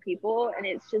pleasing other people, and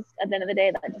it's just at the end of the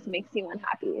day that just makes you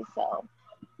unhappy. So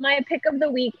my pick of the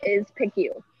week is pick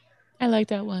you. I like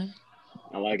that one.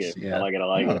 I like it. Yeah. I like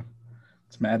it.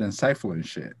 It's mad insightful and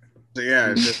shit. So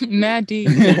yeah, mad deep.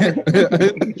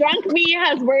 Drunk me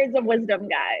has words of wisdom,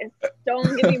 guys.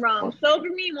 Don't get me wrong. Sober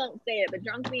me won't say it, but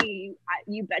drunk me,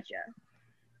 you betcha.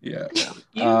 Yeah.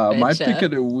 My pick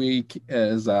of the week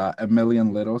is A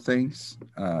Million Little Things.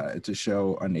 It's a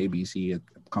show on ABC. It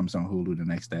comes on Hulu the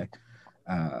next day.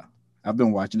 I've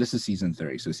been watching. This is season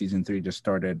 3. So season 3 just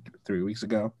started 3 weeks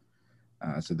ago.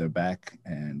 So they're back,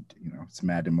 and it's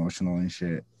mad emotional and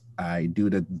shit. I do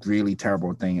the really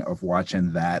terrible thing of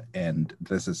watching that and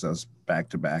This Is Us back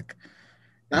to back.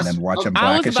 And then watching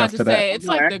Blackish after that. It's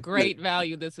like the great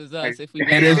value This Is Us. It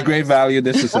is great value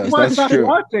This Is Us. That's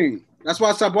true. That's why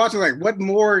I stopped watching. Like, what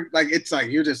more? Like, it's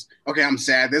like you're just okay. I'm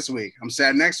sad this week. I'm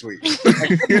sad next week.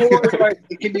 Like,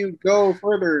 can you go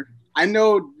further? I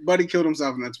know Buddy killed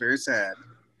himself, and that's very sad.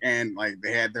 And like,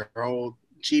 they had their whole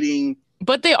cheating.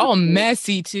 But they all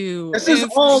messy too. This is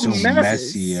all so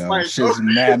messy. Yo. Like, shit's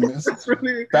madness.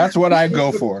 That's what I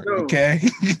go for. Okay.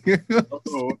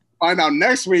 Find out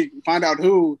next week. Find out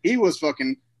who he was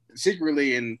fucking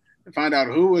secretly, and find out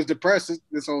who was depressed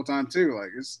this whole time too.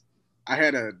 Like I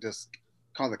had to just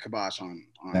call the kibosh on.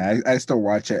 I still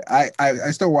watch it. I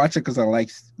still watch it because I like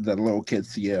the little kid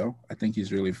Theo. I think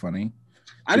he's really funny.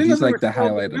 He's like the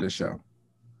highlight of the show.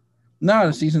 No,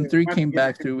 season 3 came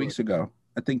back 3 weeks ago.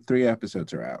 I think 3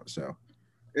 episodes are out. So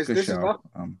is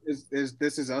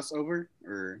This Is Us over,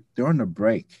 or they're on a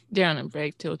break? They're on a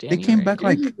break till January. They came back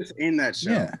like in that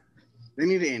show. Yeah. They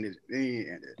need to end it.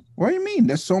 What do you mean?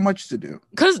 There's so much to do.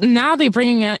 Because now they're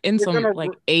bringing in some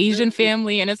like Asian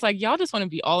family, and it's like y'all just want to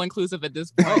be all inclusive at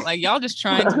this point. Like y'all just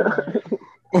trying to.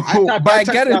 But I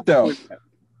get it though.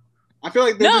 I feel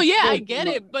like I get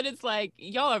it, but it's like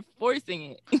y'all are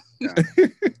forcing it. Yeah.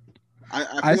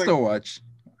 I still watch.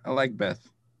 I like Beth.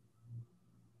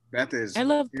 I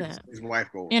love that. His wife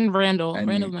goal. And Randall.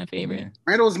 Randall's my favorite. Yeah.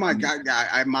 Randall's my guy.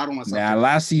 I model myself. Yeah,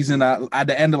 last season, at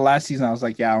the end of last season, I was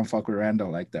like, yeah, I don't fuck with Randall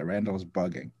like that. Randall's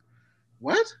bugging.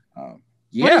 What?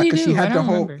 Yeah, because he had the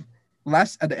whole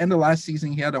at the end of last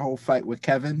season, he had a whole fight with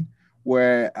Kevin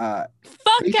where fuck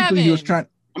Kevin. He was trying.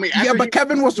 But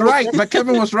Kevin was right. But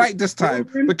Kevin was right this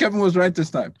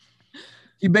time.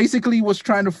 He basically was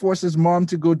trying to force his mom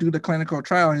to go do the clinical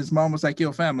trial. And his mom was like,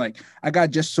 yo, fam, like, I got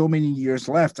just so many years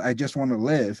left. I just want to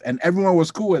live. And everyone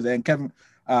was cool with it. And Kevin,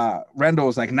 Randall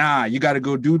was like, nah, you got to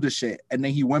go do the shit. And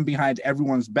then he went behind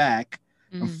everyone's back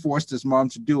and forced his mom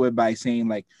to do it by saying,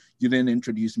 like, you didn't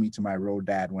introduce me to my real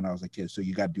dad when I was a kid. So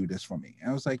you got to do this for me.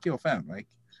 And I was like, yo, fam, like,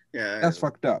 that's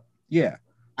fucked up. Yeah.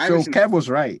 So Kev was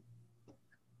right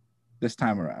this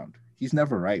time around. He's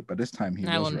never right, but this time he was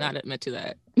right. I will not admit to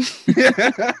that.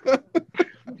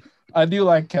 I do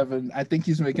like Kevin. I think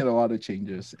he's making a lot of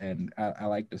changes, and I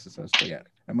like This Is Us. But yeah,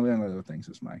 A Million Little Things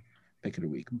is my pick of the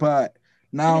week. But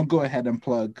now go ahead and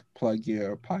plug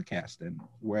your podcast and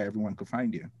where everyone can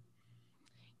find you.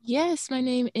 Yes, my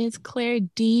name is Claire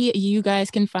D. You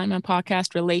guys can find my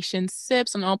podcast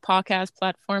Relationships on all podcast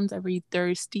platforms every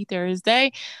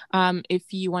Thursday.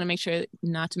 If you want to make sure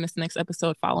not to miss the next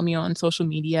episode, follow me on social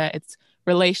media. It's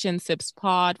Relationships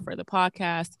Pod for the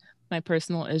podcast. My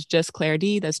personal is just Claire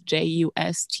D. That's JustClairedee.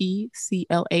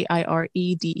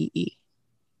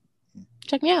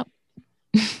 Check me out.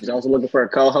 He's also looking for a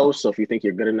co-host, so if you think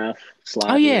you're good enough,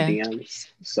 slide in the DMs.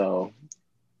 So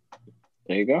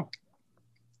there you go.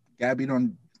 Gabby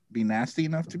don't be nasty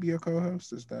enough to be your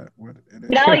co-host? Is that what it is?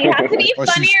 No, you have to be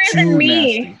funnier than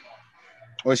me. Nasty.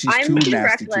 Or she's too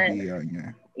nasty to be on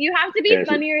here. You have to be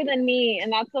funnier than me,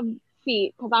 and that's a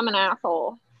feat because I'm an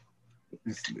asshole.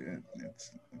 It's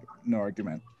no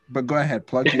argument. But go ahead,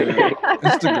 plug your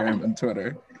Instagram and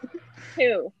Twitter.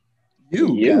 Who?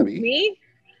 You, Gabby. Me?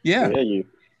 Yeah. You.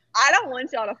 I don't want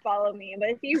y'all to follow me, but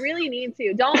if you really need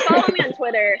to, don't follow me on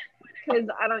Twitter because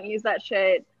I don't use that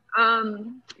shit.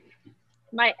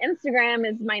 My Instagram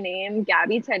is my name,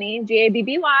 Gabby Tenney,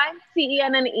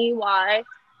 GABBYCENNEY.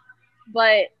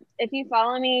 But if you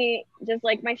follow me, just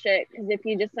like my shit, because if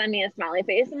you just send me a smiley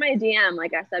face in my DM,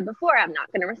 like I said before, I'm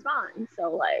not gonna respond.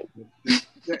 So like,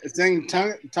 send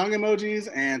tongue emojis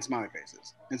and smiley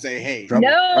faces and say, "Hey, drop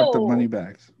the money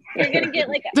bags." You're gonna get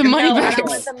like the money bags. I don't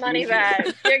want the money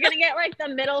bags. You're gonna get like the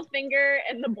middle finger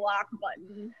and the block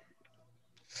button.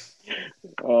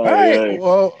 All right.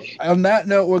 Well, on that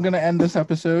note, we're gonna end this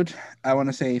episode. I want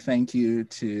to say thank you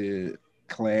to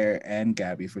Claire and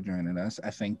Gabby for joining us.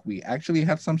 I think we actually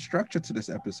have some structure to this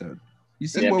episode. You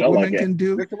see what women can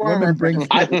do? Women bring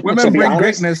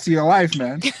greatness to your life,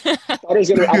 man. I thought it was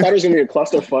gonna be a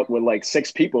clusterfuck with like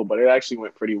 6 people, but it actually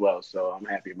went pretty well. So I'm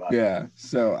happy about it. Yeah.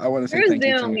 So I want to say thank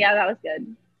you that was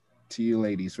good. To you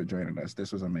ladies for joining us.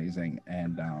 This was amazing.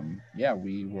 And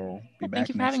we will be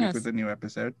back next week with a new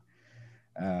episode.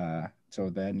 So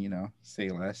then, say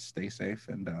less, stay safe,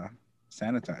 and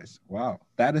sanitize. Wow,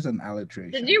 that is an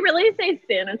alliteration. Did you really say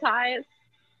sanitize?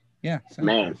 Yeah. Sanitize.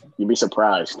 Man, you'd be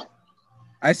surprised.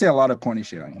 I say a lot of corny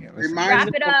shit on here. Wrap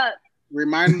it up.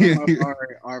 Remind me of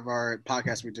our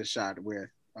podcast we just shot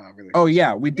with. Oh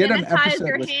yeah, we did an sanitize episode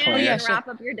your with hand Claire. and wrap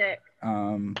up your dick.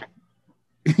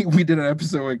 We did an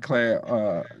episode with Claire.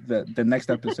 The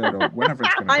next episode, or whenever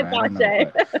it's gonna be, I don't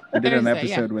know, we did an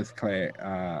episode with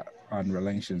Claire on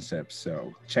relationships.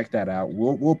 So check that out.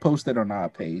 We'll post it on our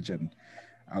page, and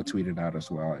I'll tweet it out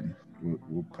as well, and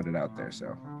we'll put it out there.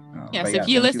 So if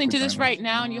you're listening to this right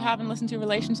now and you haven't listened to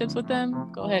relationships with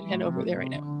them, go ahead and head over there right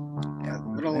now. Yeah,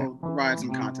 it'll provide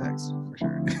some context for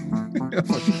sure.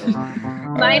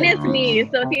 Minus me.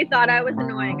 So if you thought I was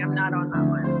annoying, I'm not on that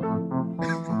one.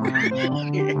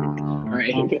 All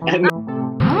right.